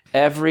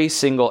every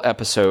single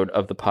episode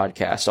of the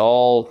podcast,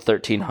 all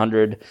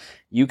 1,300.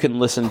 You can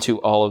listen to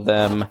all of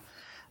them.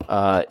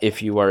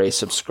 If you are a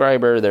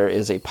subscriber, there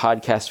is a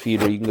podcast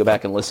feed where you can go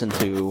back and listen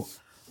to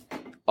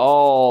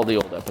all the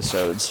old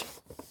episodes.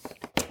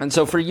 And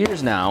so for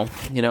years now,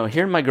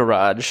 here in my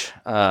garage,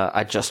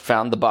 I just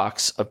found the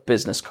box of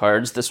business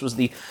cards. This was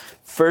the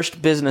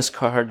first business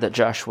card that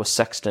Joshua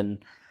Sexton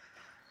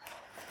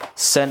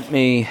sent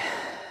me.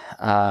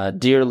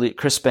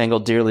 Chris Spangle,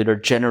 dear leader,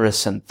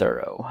 generous and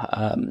thorough.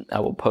 I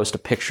will post a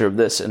picture of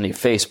this in the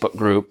Facebook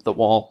group, the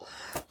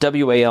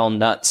WAL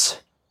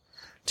Nuts,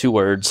 2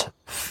 words,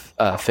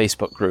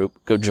 Facebook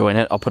group. Go join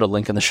it. I'll put a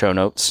link in the show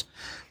notes.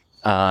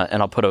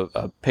 And I'll put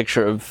a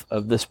picture of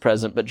this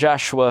present. But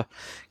Joshua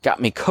got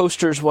me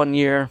coasters one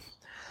year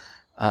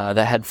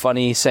that had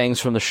funny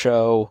sayings from the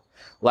show.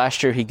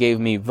 Last year he gave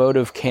me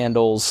votive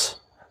candles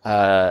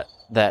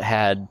that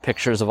had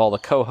pictures of all the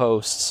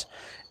co-hosts.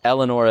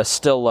 Eleonora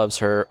still loves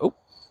her.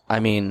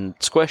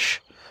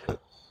 Squish.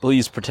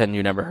 Please pretend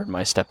you never heard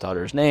my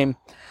stepdaughter's name.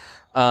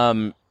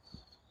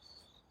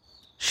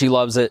 She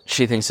loves it.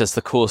 She thinks it's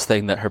the coolest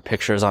thing that her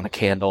picture is on a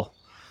candle.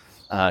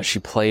 She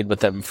played with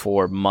them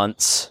for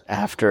months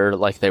after,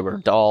 like they were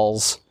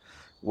dolls,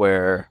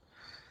 where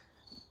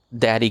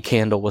Daddy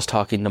Candle was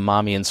talking to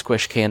Mommy and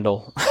Squish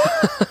Candle.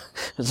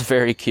 It was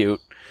very cute.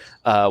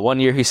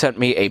 One year he sent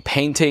me a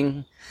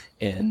painting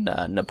in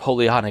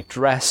Napoleonic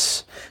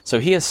dress. So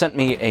he has sent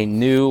me a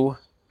new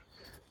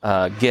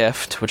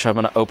gift, which I'm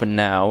going to open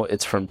now.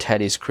 It's from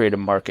Teddy's Creative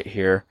Market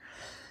here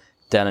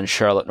down in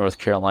Charlotte, North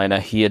Carolina.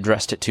 He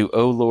addressed it to,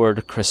 "Oh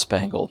Lord, Chris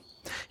Spangle."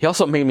 He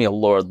also made me a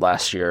lord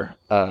last year.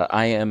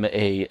 I am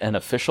an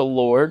official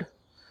lord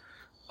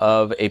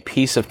of a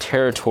piece of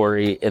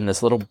territory in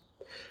this little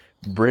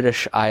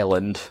British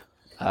island.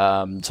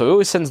 So he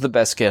always sends the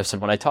best gifts.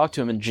 And when I talked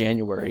to him in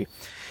January,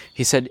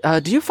 he said,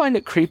 do you find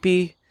it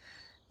creepy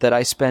that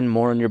I spend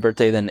more on your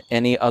birthday than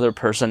any other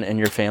person in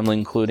your family,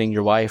 including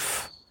your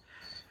wife?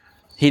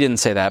 He didn't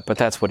say that, but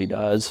that's what he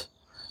does.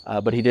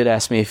 But he did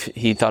ask me if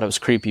he thought it was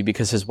creepy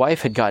because his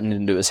wife had gotten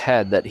into his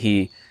head that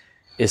he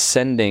is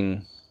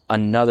sending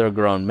another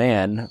grown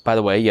man. By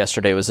the way,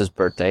 yesterday was his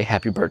birthday.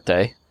 Happy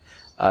birthday.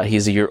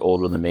 He's a year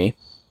older than me.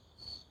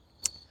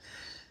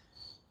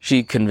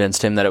 She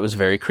convinced him that it was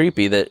very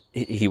creepy that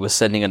he was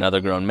sending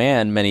another grown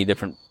man many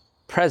different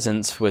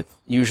presents with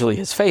usually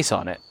his face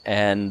on it.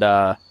 And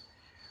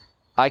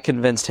I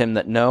convinced him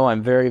that no,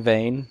 I'm very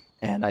vain,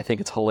 and I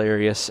think it's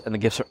hilarious, and the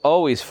gifts are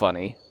always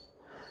funny,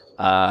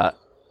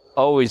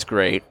 always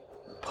great,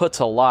 puts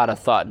a lot of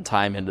thought and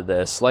time into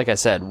this. Like I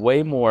said,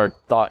 way more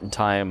thought and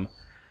time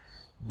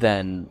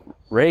than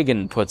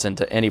Reagan puts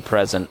into any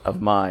present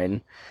of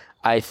mine.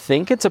 I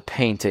think it's a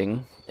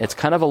painting. It's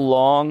kind of a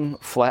long,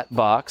 flat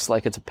box,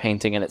 like it's a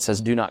painting, and it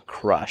says, "Do not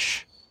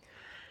crush."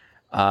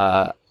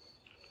 And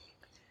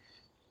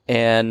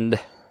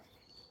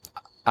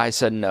I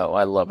said, no,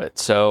 I love it.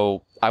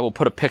 So I will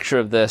put a picture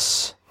of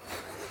this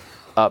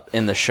up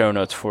in the show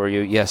notes for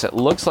you. Yes, it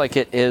looks like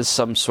it is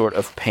some sort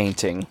of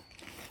painting.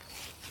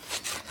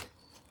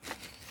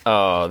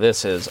 Oh,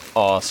 this is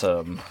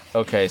awesome.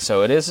 Okay,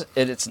 so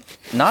it's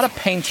not a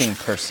painting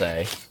per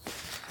se.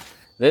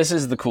 This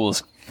is the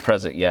coolest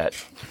present yet.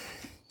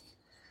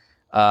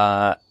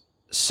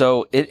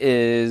 So it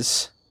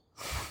is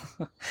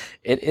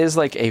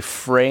like a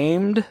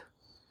framed,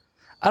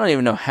 I don't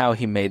even know how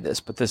he made this,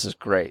 but this is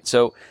great.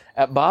 So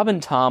at Bob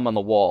and Tom on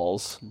the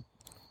walls,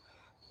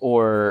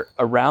 or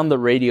around the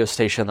radio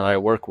station that I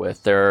work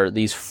with, there are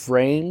these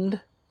framed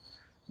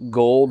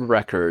gold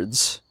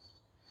records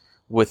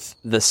with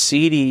the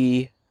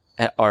CD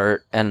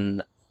art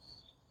and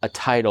a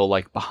title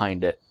like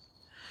behind it.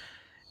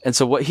 And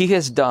so what he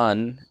has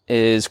done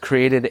is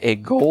created a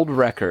gold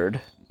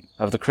record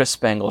of the Chris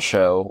Spangle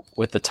Show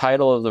with the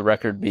title of the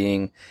record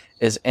being,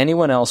 "Is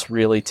Anyone Else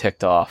Really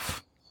Ticked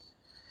Off?"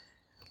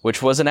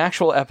 Which was an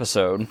actual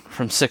episode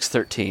from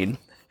 613,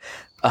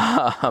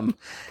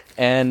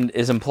 and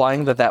is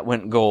implying that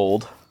went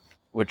gold,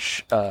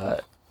 which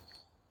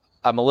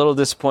I'm a little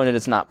disappointed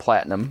it's not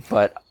platinum,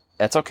 but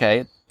that's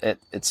okay.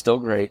 It's still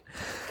great.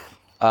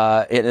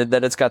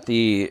 That it's got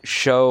the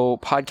show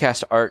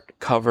podcast art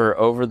cover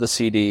over the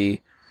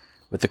CD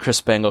with the Chris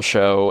Spangle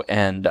Show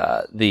and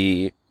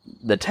the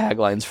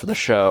taglines for the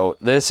show.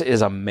 This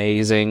is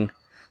amazing.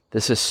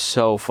 This is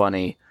so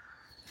funny.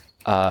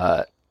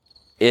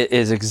 It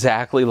is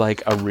exactly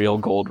like a real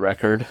gold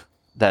record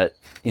that,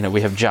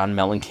 we have John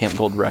Mellencamp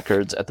gold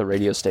records at the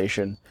radio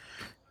station.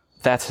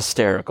 That's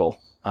hysterical.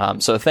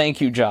 So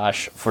thank you,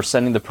 Josh, for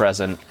sending the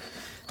present.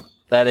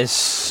 That is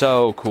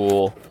so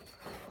cool.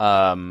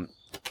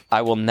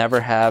 I will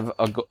never have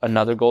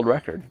another gold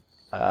record.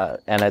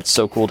 And it's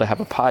so cool to have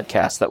a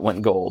podcast that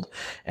went gold.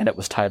 And it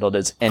was titled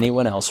As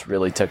Anyone Else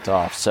Really Ticked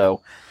Off.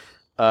 So,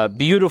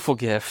 beautiful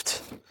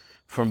gift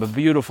from a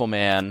beautiful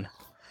man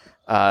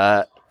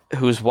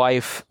whose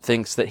wife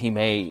thinks that he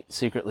may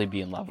secretly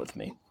be in love with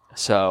me.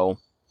 So,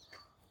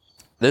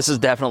 this is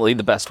definitely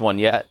the best one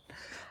yet.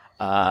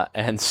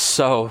 And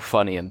so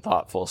funny and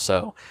thoughtful.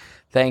 So,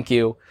 thank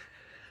you.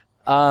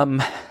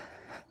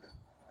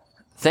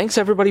 Thanks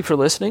everybody for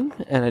listening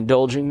and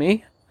indulging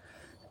me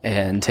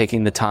and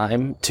taking the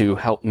time to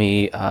help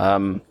me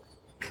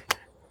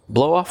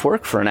blow off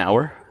work for an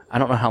hour. I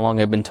don't know how long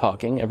I've been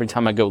talking. Every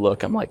time I go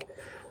look, I'm like,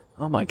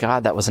 oh my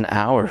God, that was an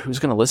hour. Who's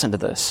going to listen to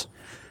this?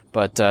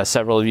 But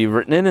several of you have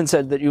written in and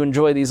said that you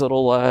enjoy these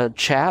little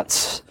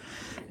chats,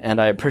 and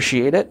I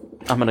appreciate it.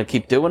 I'm going to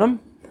keep doing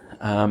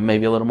them,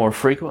 maybe a little more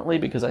frequently,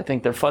 because I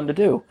think they're fun to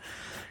do.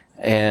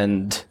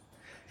 And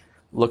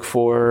look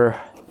for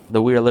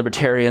the We Are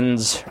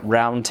Libertarians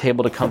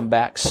roundtable to come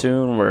back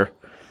soon. We're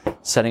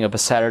setting up a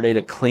Saturday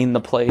to clean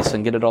the place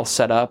and get it all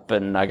set up,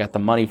 and I got the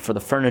money for the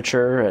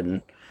furniture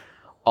and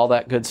all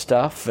that good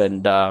stuff.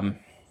 And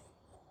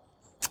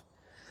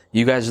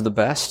you guys are the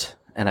best,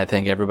 and I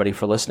thank everybody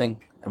for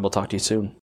listening, and we'll talk to you soon.